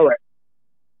don't know it?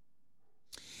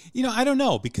 I don't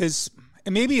know, because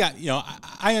maybe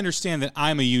I understand that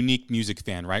I'm a unique music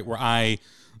fan, right? Where I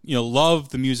love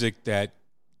the music that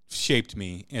shaped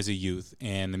me as a youth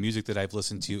and the music that I've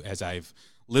listened to as I've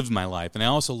lived my life. And I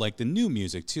also like the new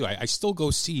music too. I still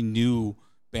go see new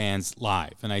bands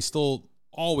live, and I still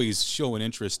always show an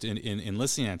interest in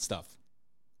listening to stuff.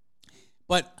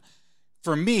 But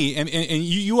for me, and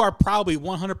you are probably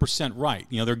 100% right.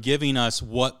 They're giving us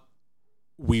what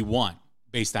we want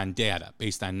based on data,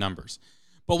 based on numbers.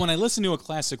 But when I listen to a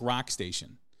classic rock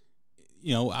station,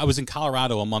 I was in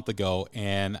Colorado a month ago,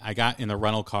 and I got in the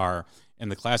rental car,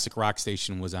 and the classic rock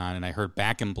station was on, and I heard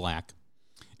Back in Black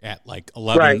at like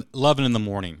 11 in the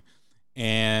morning.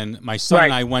 And my son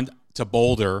and I went to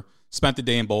Boulder, spent the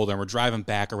day in Boulder, and we're driving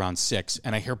back around 6,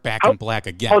 and I hear Back in Black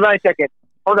again. Hold on a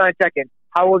second.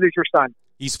 How old is your son?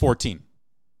 He's 14.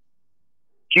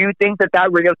 Do you think that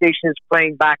radio station is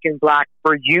playing Back in Black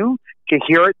for you to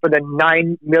hear it for the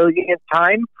 9 millionth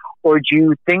time? Or do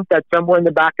you think that somewhere in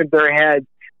the back of their head,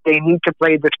 they need to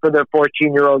play this for their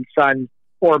 14-year-old son,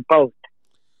 or both?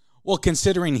 Well,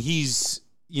 considering he's,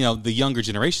 the younger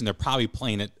generation, they're probably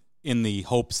playing it in the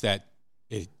hopes that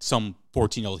some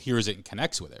 14-year-old hears it and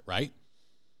connects with it, right?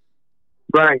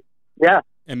 Right. Yeah.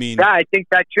 I think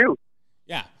that's true.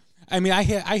 Yeah.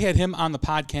 I had him on the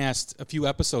podcast a few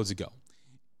episodes ago,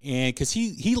 and because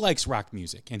he likes rock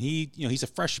music, and he's a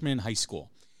freshman in high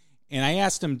school. And I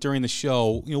asked him during the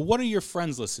show, what are your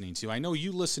friends listening to? I know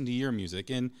you listen to your music.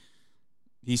 And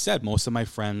he said, most of my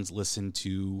friends listen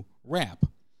to rap.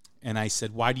 And I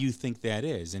said, why do you think that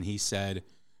is? And he said,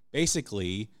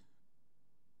 basically,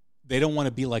 they don't want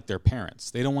to be like their parents.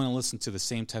 They don't want to listen to the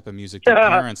same type of music their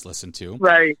parents listen to.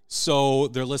 Right. So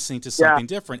they're listening to something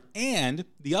different. And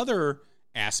the other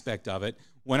aspect of it,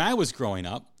 when I was growing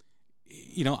up,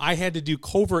 I had to do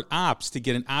covert ops to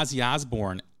get an Ozzy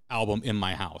Osbourne album in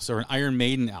my house, or an Iron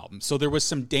Maiden album. So there was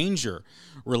some danger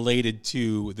related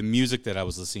to the music that I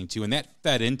was listening to, and that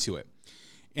fed into it.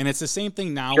 And it's the same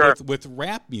thing now with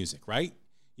rap music, right?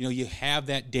 You have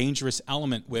that dangerous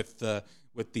element with the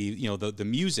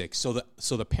music. So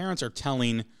the parents are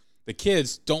telling the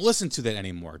kids, don't listen to that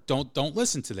anymore. Don't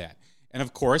listen to that. And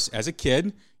of course, as a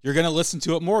kid, you're going to listen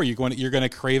to it more. You're going to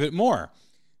crave it more.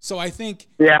 So I think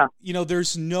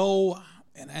there's no,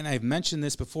 and I've mentioned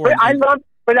this before.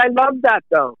 But I love that,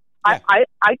 though. Yeah.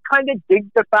 I kind of dig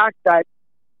the fact that,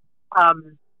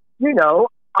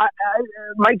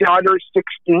 my daughter's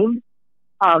 16.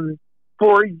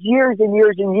 For years and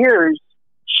years and years,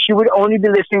 she would only be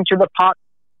listening to the pop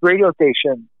radio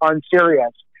station on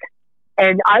Sirius.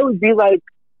 And I would be like,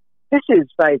 this is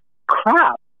like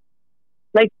crap.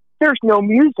 Like, there's no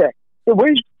music.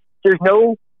 There's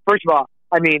no, first of all,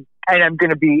 and I'm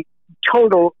going to be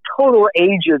total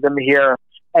ageism here,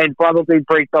 and probably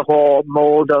break the whole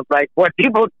mold of like what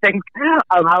people think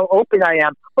of how open I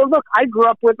am. But look, I grew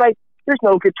up with there's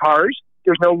no guitars,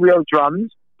 there's no real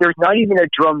drums, there's not even a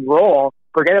drum roll.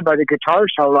 Forget about a guitar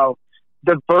solo.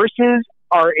 The verses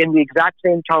are in the exact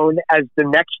same tone as the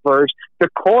next verse. The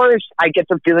chorus, I get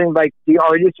the feeling like the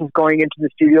artist is going into the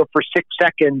studio for 6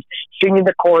 seconds, singing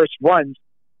the chorus once,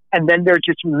 and then they're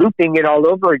just looping it all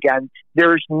over again.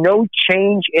 There's no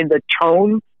change in the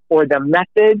tone or the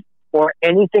method or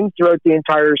anything throughout the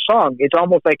entire song. It's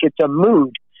almost like it's a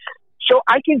mood. So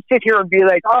I can sit here and be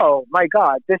like, oh my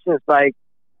God, this is like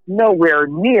nowhere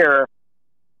near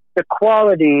the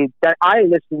quality that I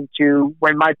listened to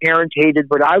when my parents hated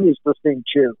what I was listening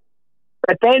to.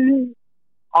 But then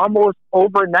almost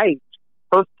overnight,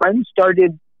 her friends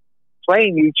started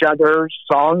playing each other's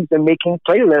songs and making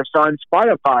playlists on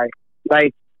Spotify,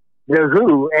 like The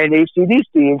Who and AC/DC.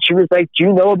 And she was like, do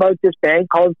you know about this band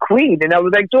called Queen? And I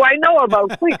was like, do I know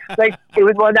about Queen? Like, it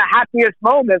was one of the happiest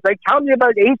moments. Like, tell me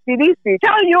about AC/DC.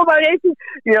 Tell you about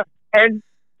AC/DC. And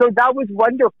so that was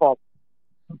wonderful.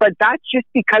 But that's just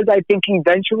because I think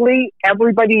eventually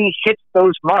everybody hits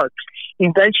those marks.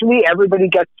 Eventually everybody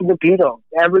gets to the Beatles.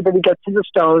 Everybody gets to the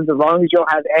Stones. As long as you'll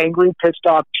have angry, pissed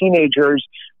off teenagers,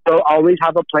 they'll always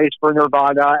have a place for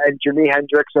Nirvana and Jimi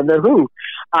Hendrix and The Who.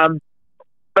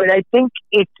 But I think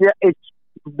it's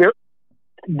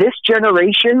this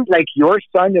generation, like your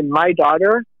son and my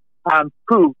daughter,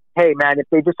 who, hey man, if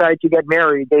they decided to get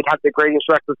married, they'd have the greatest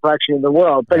record collection in the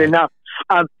world. But enough.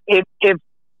 If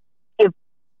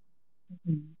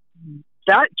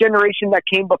that generation that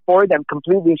came before them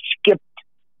completely skipped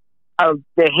of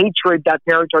the hatred that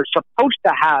parents are supposed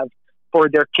to have for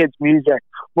their kids' music.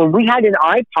 When we had an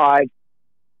iPod,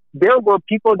 there were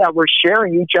people that were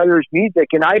sharing each other's music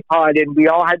in iPod, and we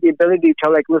all had the ability to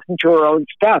like listen to our own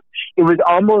stuff. It was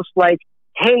almost like,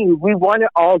 hey, we want to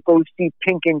all go see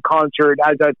Pink in concert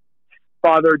as a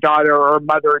father-daughter or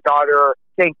mother-daughter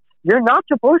thing. You're not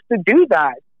supposed to do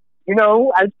that. you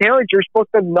know, as parents, you're supposed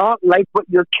to not like what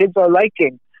your kids are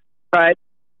liking. But,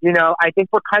 you know, I think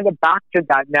we're kind of back to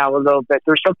that now a little bit.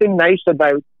 There's something nice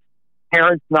about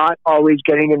parents not always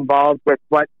getting involved with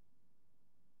what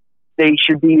they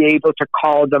should be able to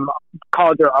call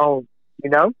their own, you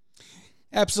know?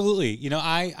 Absolutely. You know,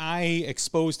 I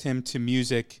exposed him to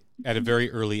music at a very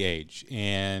early age.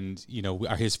 And, you know,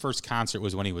 his first concert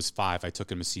was when he was 5. I took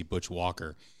him to see Butch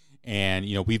Walker. And,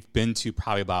 you know, we've been to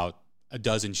probably about a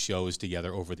dozen shows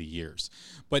together over the years.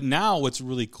 But now what's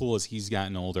really cool is he's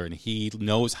gotten older and he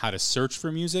knows how to search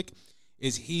for music.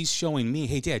 Is he's showing me,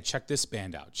 hey, Dad, check this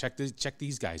band out. Check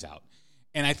these guys out.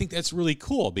 And I think that's really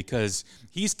cool because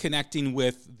he's connecting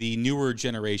with the newer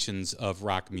generations of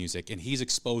rock music, and he's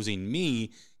exposing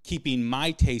me, keeping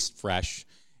my taste fresh,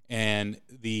 and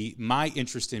my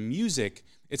interest in music,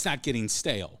 it's not getting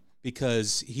stale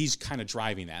because he's kind of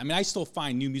driving that. I mean, I still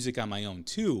find new music on my own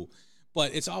too,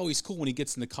 but it's always cool when he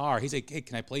gets in the car. He's like, hey,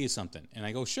 can I play you something? And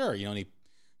I go, sure. You know, and he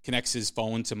connects his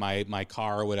phone to my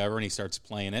car or whatever, and he starts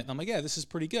playing it. And I'm like, yeah, this is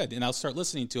pretty good. And I'll start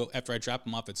listening to it after I drop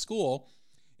him off at school.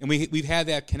 And we've had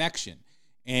that connection.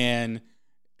 And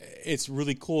it's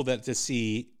really cool to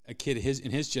see a kid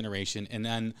in his generation and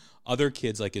then other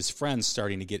kids like his friends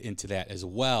starting to get into that as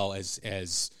well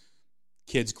as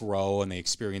kids grow and they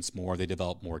experience more, they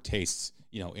develop more tastes,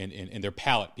 you know, and their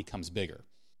palate becomes bigger.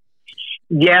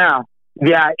 Yeah,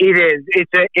 it is.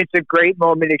 It's a great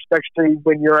moment, especially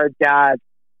when you're a dad,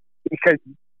 because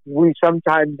we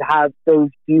sometimes have those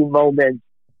few moments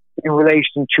in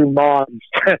relation to moms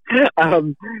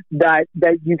that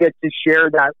you get to share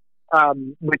that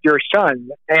with your son.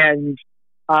 And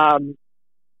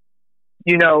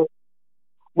you know,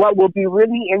 what will be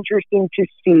really interesting to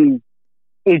see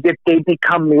is if they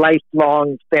become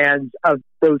lifelong fans of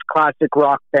those classic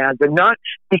rock bands, and not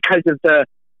because of the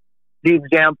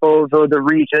examples or the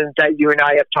reasons that you and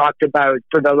I have talked about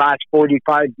for the last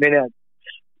 45 minutes.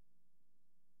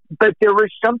 But there was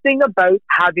something about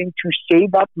having to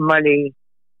save up money,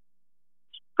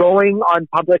 going on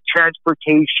public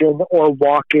transportation or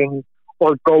walking,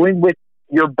 or going with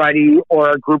your buddy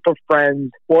or a group of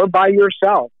friends or by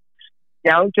yourself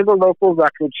down to the local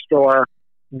record store,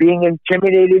 being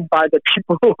intimidated by the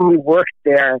people who work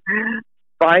there,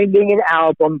 finding an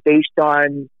album based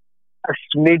on a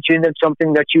smidgen of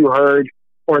something that you heard,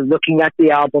 or looking at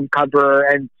the album cover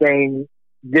and saying,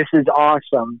 this is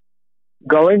awesome.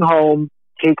 Going home,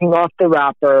 taking off the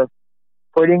wrapper,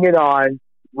 putting it on,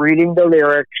 reading the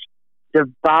lyrics,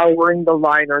 devouring the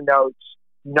liner notes,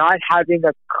 not having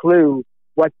a clue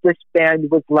what this band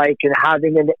was like and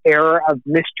having an air of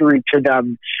mystery to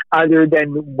them other than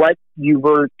what you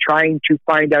were trying to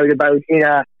find out about in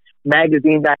a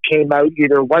magazine that came out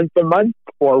either once a month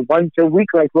or once a week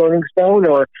like Rolling Stone,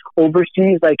 or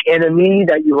overseas like NME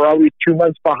that you were always 2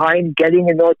 months behind getting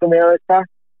in North America.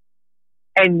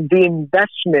 And the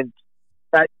investment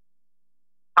that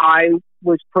I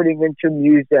was putting into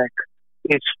music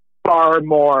is far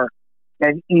more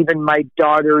than even my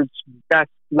daughter's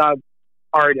best loved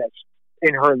artist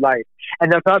in her life.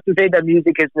 And that's not to say that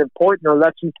music isn't important or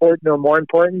less important or more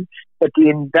important, but the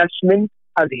investment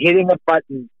of hitting a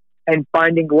button and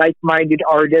finding like-minded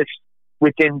artists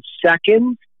within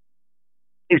seconds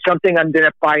is something I'm going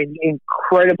to find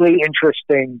incredibly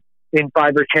interesting in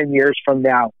 5 or 10 years from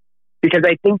now. Because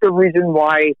I think the reason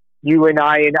why you and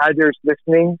I and others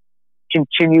listening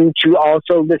continue to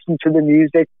also listen to the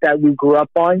music that we grew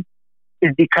up on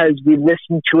is because we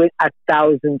listened to it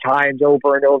 1,000 times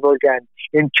over and over again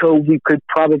until we could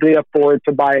probably afford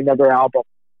to buy another album.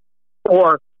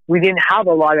 Or we didn't have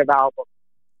a lot of albums.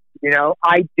 You know,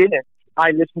 I didn't.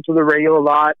 I listened to the radio a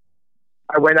lot.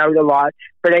 I went out a lot.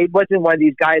 But I wasn't one of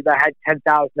these guys that had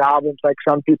 10,000 albums like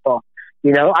some people.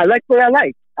 You know, I liked what I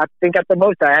liked. I think at the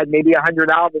most I had maybe 100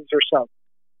 albums or so.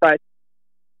 But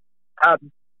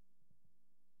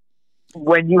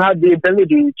when you have the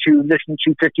ability to listen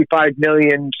to 55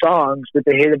 million songs with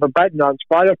the hit of a button on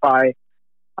Spotify,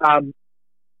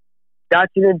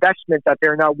 that's an investment that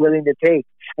they're not willing to take.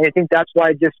 And I think that's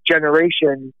why this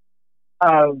generation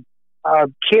of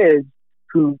kids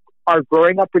who are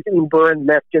growing up with Uber and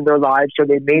Lyft in their lives, so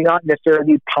they may not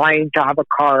necessarily pine to have a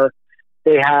car.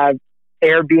 They have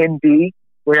Airbnb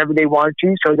whenever they want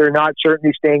to, so they're not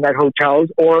certainly staying at hotels,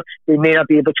 or they may not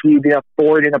be able to even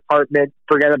afford an apartment,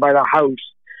 forget about a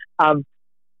house.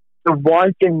 The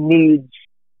wants and needs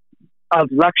of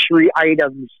luxury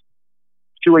items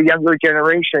to a younger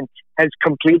generation has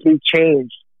completely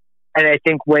changed. And I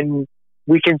think when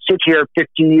we can sit here 50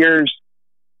 years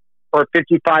or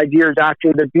 55 years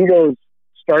after the Beatles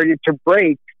started to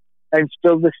break and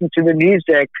still listen to the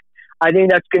music, I think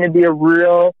that's going to be a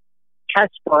real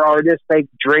test for artists like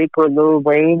Drake or Lil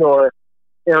Wayne or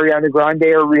Ariana Grande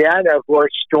or Rihanna, who are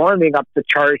storming up the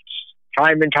charts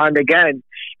time and time again,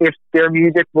 if their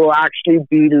music will actually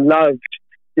be loved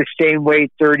the same way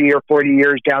 30 or 40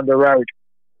 years down the road.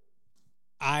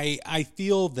 I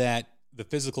feel that the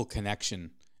physical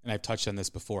connection, and I've touched on this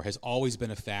before, has always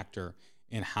been a factor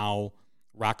in how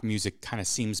rock music kind of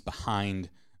seems behind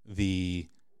the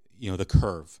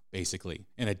curve, basically,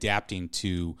 and adapting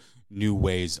to new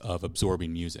ways of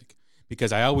absorbing music.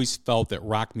 Because I always felt that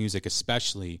rock music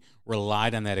especially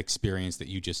relied on that experience that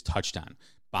you just touched on,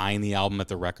 buying the album at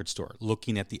the record store,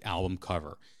 looking at the album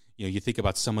cover. You think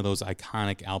about some of those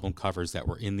iconic album covers that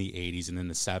were in the 80s and in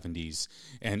the 70s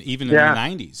and even in the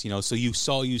 90s, so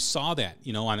you saw that,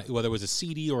 on whether it was a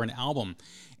CD or an album.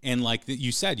 And like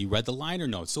you said, you read the liner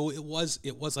notes. So it was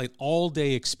like all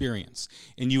day experience,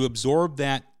 and you absorbed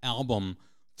that album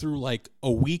through like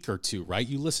a week or two, right?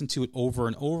 You listen to it over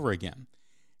and over again.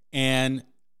 And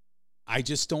I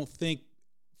just don't think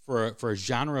for a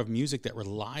genre of music that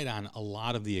relied on a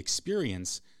lot of the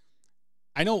experience.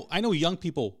 I know young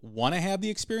people want to have the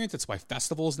experience. That's why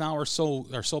festivals now are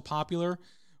so popular.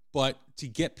 But to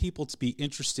get people to be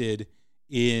interested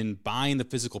in buying the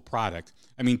physical product,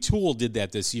 I mean, Tool did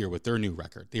that this year with their new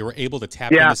record. They were able to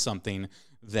tap into something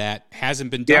that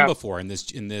hasn't been done before in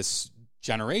this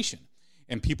generation.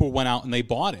 And people went out and they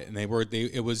bought it, and it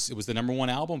was the number one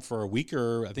album for a week,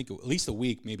 or I think at least a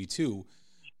week, maybe two.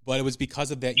 But it was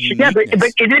because of that uniqueness. Yeah,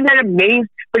 but isn't that amazing?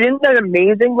 But isn't that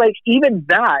amazing? Like, even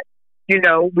that,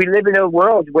 we live in a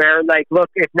world where, like, look,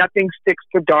 if nothing sticks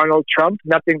to Donald Trump,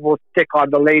 nothing will stick on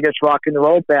the latest rock and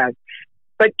roll band.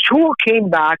 But Tool came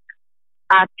back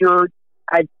after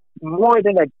more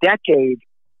than a decade.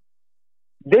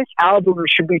 This album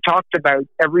should be talked about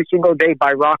every single day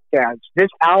by rock fans. This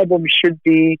album should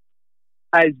be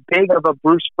as big of a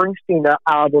Bruce Springsteen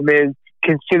album is,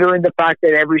 considering the fact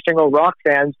that every single rock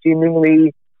fan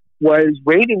seemingly was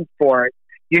waiting for it.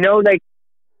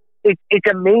 It's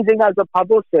amazing as a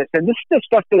publicist, and this is the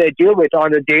stuff that I deal with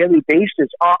on a daily basis,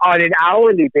 on an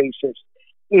hourly basis,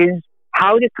 is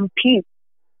how to compete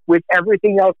with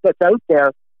everything else that's out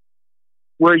there.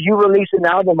 Where you release an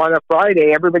album on a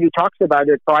Friday, everybody talks about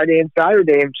it Friday and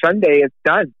Saturday, and Sunday it's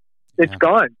done. It's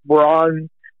gone. We're on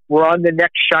the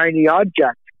next shiny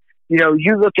object.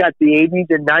 You look at the 80s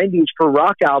and 90s for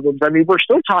rock albums. I mean, we're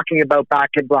still talking about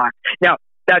Back in Black. Now,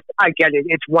 I get it.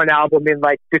 It's one album in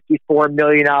like 54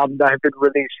 million albums that have been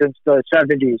released since the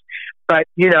 70s. But,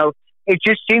 it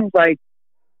just seems like,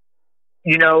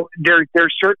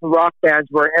 there's certain rock bands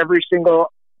where every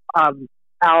single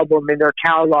album in their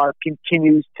catalog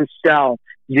continues to sell.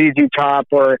 ZZ Top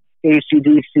or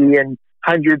AC/DC and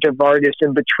hundreds of artists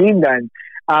in between then.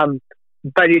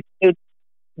 But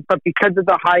because of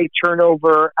the high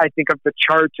turnover, I think, of the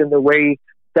charts and the way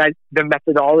that the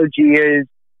methodology is,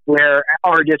 where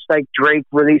artists like Drake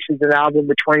releases an album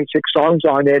with 26 songs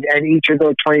on it, and each of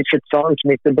those 26 songs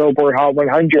make the Billboard Hot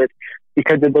 100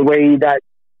 because of the way that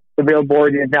the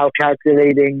Billboard is now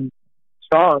calculating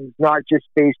songs, not just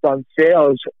based on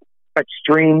sales, but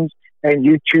streams and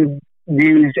YouTube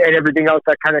views and everything else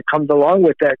that kind of comes along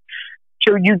with it.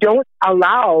 So you don't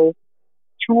allow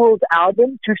Tool's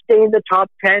album to stay in the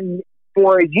top 10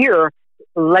 for a year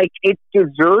like it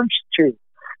deserves to.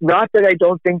 Not that I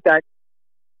don't think that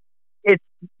it's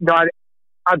not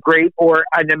a great or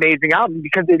an amazing album,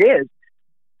 because it is.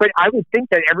 But I would think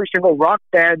that every single rock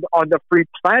band on the free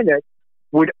planet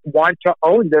would want to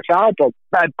own this album,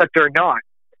 but they're not.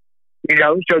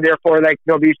 So therefore, like,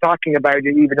 nobody's talking about it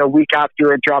even a week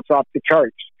after it drops off the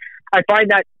charts. I find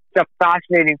that stuff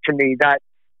fascinating to me, that,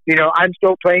 I'm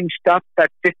still playing stuff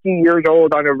that's 50 years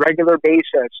old on a regular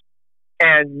basis.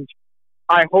 And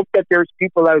I hope that there's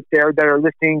people out there that are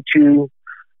listening to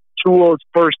Tool's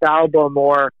first album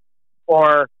or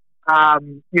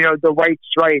the White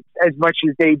Stripes as much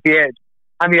as they did.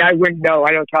 I mean, I wouldn't know.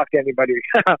 I don't talk to anybody.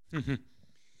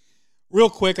 Real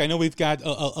quick, I know we've got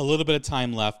a little bit of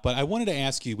time left, but I wanted to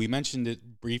ask you, we mentioned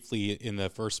it briefly in the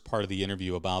first part of the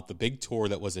interview about the big tour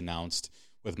that was announced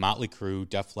with Motley Crue,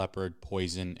 Def Leppard,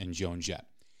 Poison, and Joan Jett.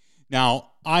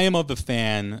 Now, I am of the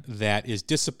fan that is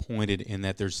disappointed in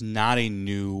that there's not a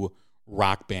new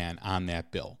rock band on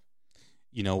that bill.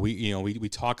 We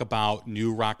talk about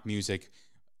new rock music,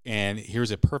 and here's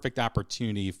a perfect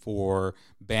opportunity for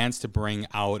bands to bring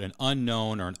out an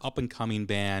unknown or an up-and-coming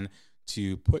band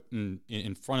to put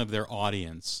in front of their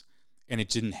audience, and it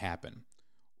didn't happen.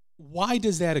 Why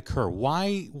does that occur?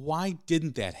 Why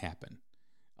didn't that happen?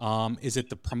 Is it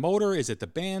the promoter? Is it the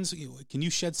bands? Can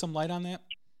you shed some light on that?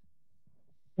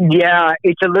 Yeah,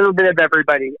 it's a little bit of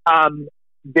everybody.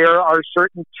 there are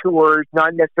certain tours,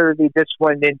 not necessarily this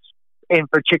one in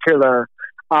particular,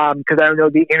 because I don't know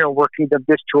the inner workings of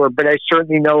this tour, but I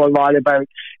certainly know a lot about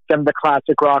some of the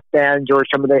classic rock bands or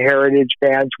some of the heritage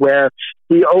bands where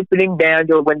the opening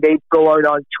band, or when they go out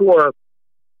on tour,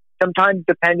 sometimes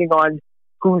depending on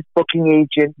whose booking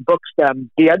agent books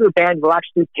them, the other band will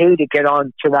actually pay to get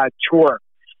on to that tour.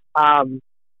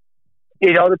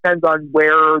 It all depends on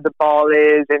where the ball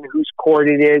is and whose court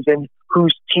it is and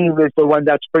whose team is the one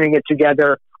that's putting it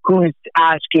together, who's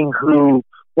asking who,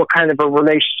 what kind of a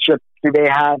relationship do they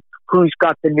have, who's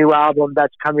got the new album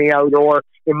that's coming out, or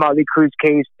in Motley Crue's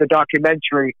case, the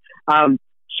documentary.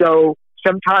 So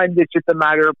sometimes it's just a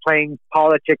matter of playing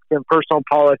politics and personal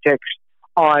politics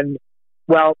on,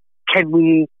 well, can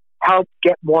we help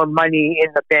get more money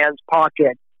in the band's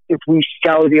pocket if we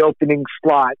sell the opening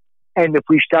slot? And if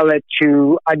we sell it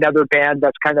to another band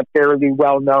that's kind of fairly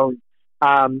well known,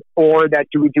 or that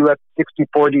do we do a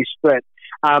 60-40 split?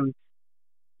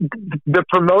 The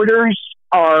promoters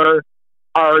are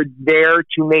there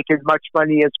to make as much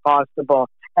money as possible.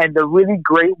 And the really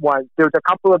great ones, there's a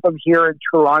couple of them here in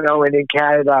Toronto and in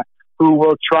Canada who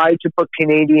will try to put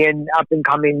Canadian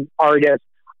up-and-coming artists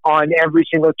on every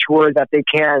single tour that they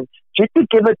can, just to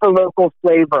give it the local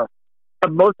flavor.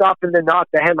 But most often than not,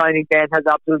 the headlining band has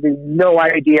absolutely no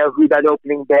idea who that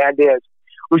opening band is,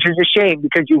 which is a shame,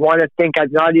 because you want to think as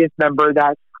an audience member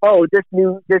that, oh, this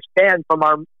band from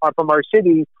our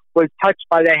city was touched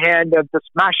by the hand of the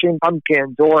Smashing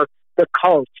Pumpkins or the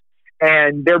Cult,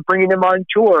 and they're bringing them on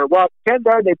tour. Well, they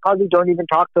probably don't even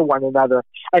talk to one another,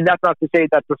 and that's not to say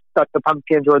that the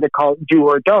Pumpkins or the Cult do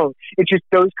or don't. It's just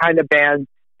those kind of bands,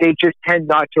 they just tend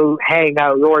not to hang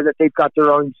out, or that they've got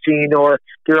their own scene or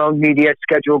their own media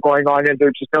schedule going on, and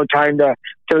there's just no time to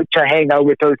hang out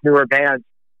with those newer bands.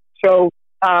 So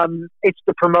it's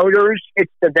the promoters,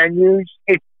 it's the venues,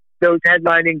 it's those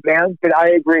headlining bands. But I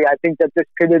agree. I think that this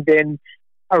could have been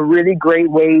a really great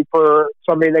way for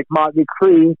somebody like Motley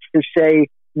Crue to say,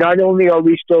 not only are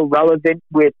we still relevant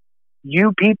with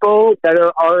you people that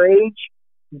are our age,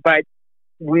 but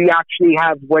we actually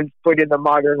have one foot in the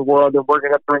modern world, and we're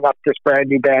going to bring up this brand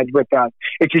new band with us.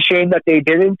 It's a shame that they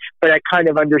didn't, but I kind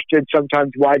of understood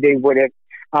sometimes why they wouldn't.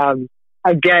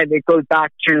 Again, it goes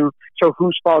back to, so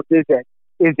whose fault is it?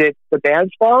 Is it the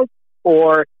band's fault,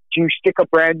 or do you stick a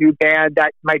brand new band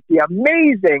that might be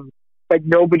amazing, but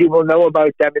nobody will know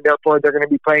about them, and therefore they're going to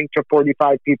be playing to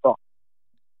 45 people?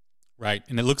 Right,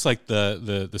 and it looks like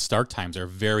the start times are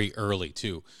very early,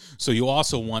 too. So you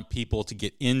also want people to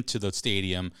get into the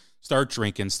stadium, start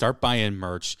drinking, start buying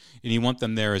merch, and you want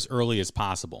them there as early as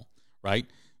possible, right?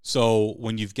 So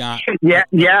when you've got... when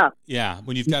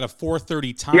you've got a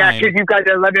 4:30 time...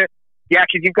 Yeah,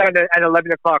 because you've got an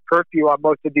 11 o'clock curfew on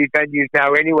most of these venues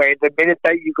now anyway. The minute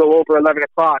that you go over 11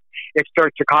 o'clock, it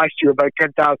starts to cost you about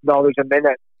 $10,000 a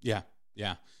minute. Yeah.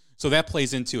 So that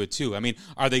plays into it, too. I mean,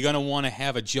 are they going to want to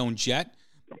have a Joan Jett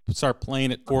start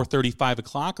playing at 4:30, 5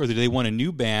 o'clock, or do they want a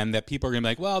new band that people are going to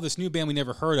be like, well, this new band we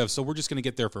never heard of, so we're just going to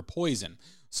get there for Poison.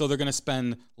 So they're going to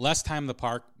spend less time in the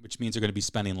park, which means they're going to be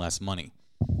spending less money.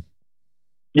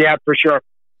 Yeah, for sure.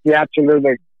 Yeah,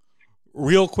 absolutely.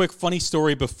 Real quick, funny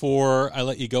story before I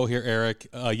let you go here, Eric.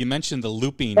 You mentioned the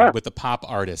looping with the pop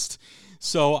artist.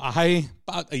 So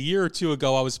about a year or two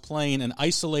ago, I was playing an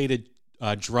isolated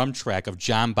drum track of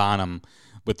John Bonham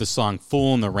with the song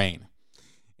Fool in the Rain.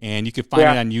 And you can find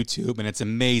it on YouTube, and it's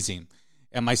amazing.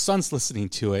 And my son's listening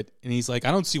to it, and he's like,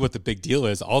 I don't see what the big deal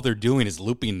is. All they're doing is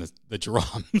looping the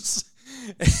drums.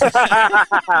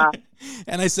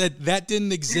 And I said, that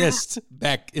didn't exist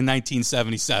back in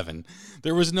 1977.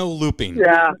 There was no looping.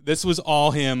 Yeah. This was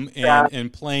all him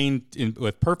and playing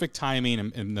with perfect timing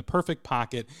and in the perfect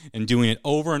pocket and doing it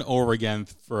over and over again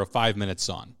for a 5-minute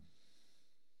song.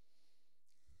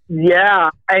 Yeah,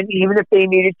 and even if they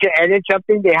needed to edit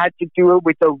something, they had to do it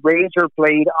with a razor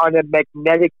blade on a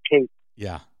magnetic tape.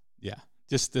 Yeah.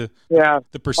 Just the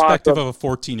perspective of a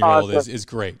 14-year-old is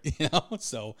great, you know.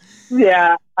 So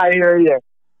yeah, I hear you.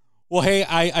 Well, hey,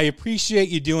 I appreciate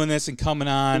you doing this and coming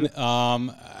on.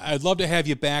 I'd love to have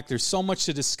you back. There's so much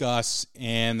to discuss,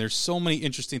 and there's so many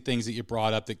interesting things that you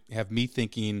brought up that have me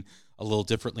thinking a little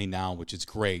differently now, which is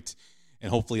great. And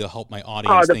hopefully it'll help my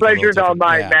audience. Oh, the pleasure's all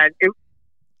mine, man. It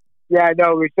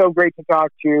was so great to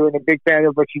talk to you, and a big fan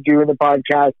of what you do in the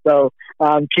podcast. So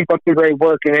keep up the great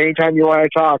work, and anytime you want to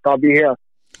talk, I'll be here.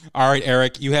 All right,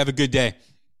 Eric, you have a good day.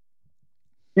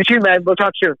 You too, man. We'll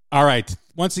talk soon. All right.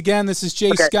 Once again, this is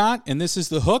Jay Scott, and this is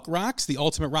The Hook Rocks, the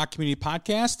Ultimate Rock Community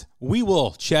Podcast. We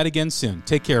will chat again soon.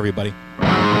 Take care, everybody.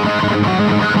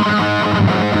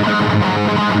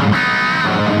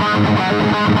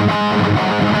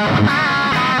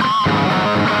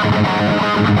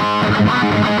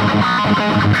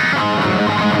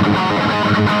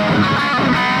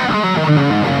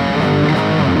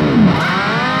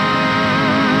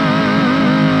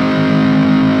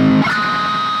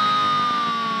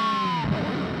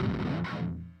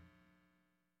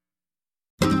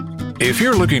 If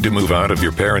you're looking to move out of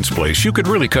your parents' place, you could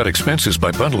really cut expenses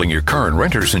by bundling your car and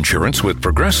renter's insurance with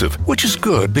Progressive, which is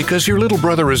good because your little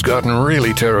brother has gotten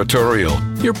really territorial.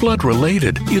 You're blood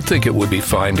related. You'd think it would be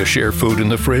fine to share food in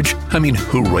the fridge. I mean,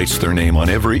 who writes their name on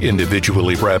every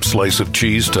individually wrapped slice of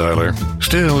cheese, Tyler?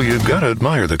 Still, you've got to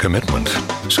admire the commitment.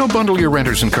 So bundle your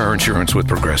renter's and car insurance with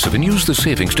Progressive and use the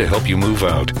savings to help you move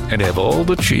out and have all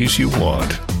the cheese you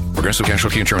want. Progressive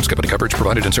Casualty Insurance Company. Coverage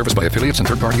provided and serviced by affiliates and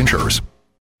third-party insurers.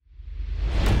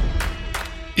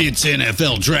 It's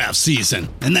NFL draft season,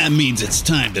 and that means it's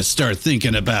time to start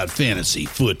thinking about fantasy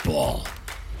football.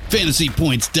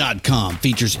 FantasyPoints.com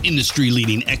features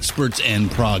industry-leading experts and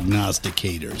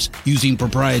prognosticators using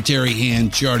proprietary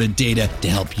hand-charted data to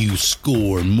help you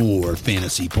score more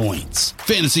fantasy points.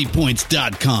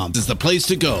 FantasyPoints.com is the place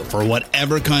to go for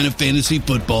whatever kind of fantasy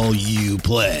football you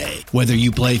play. Whether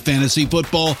you play fantasy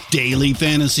football, daily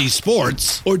fantasy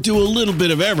sports, or do a little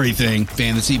bit of everything,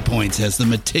 Fantasy Points has the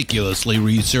meticulously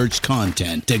researched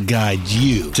content to guide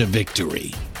you to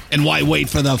victory. And why wait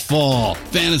for the fall?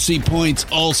 Fantasy Points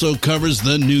also covers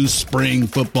the new spring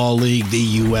football league,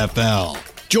 the UFL.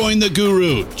 Join the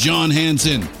guru, John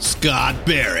Hansen, Scott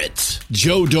Barrett,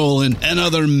 Joe Dolan, and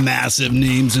other massive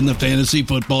names in the fantasy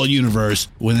football universe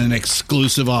with an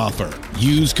exclusive offer.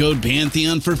 Use code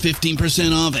Pantheon for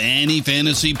 15% off any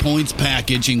Fantasy Points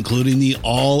package, including the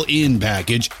all-in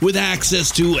package, with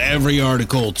access to every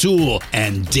article, tool,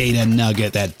 and data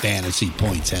nugget that Fantasy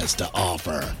Points has to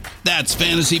offer. That's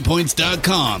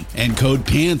FantasyPoints.com and code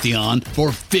Pantheon for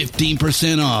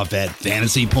 15% off at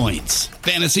Fantasy Points.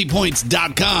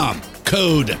 FantasyPoints.com,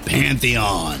 code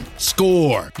Pantheon.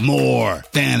 Score more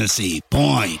fantasy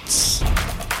points.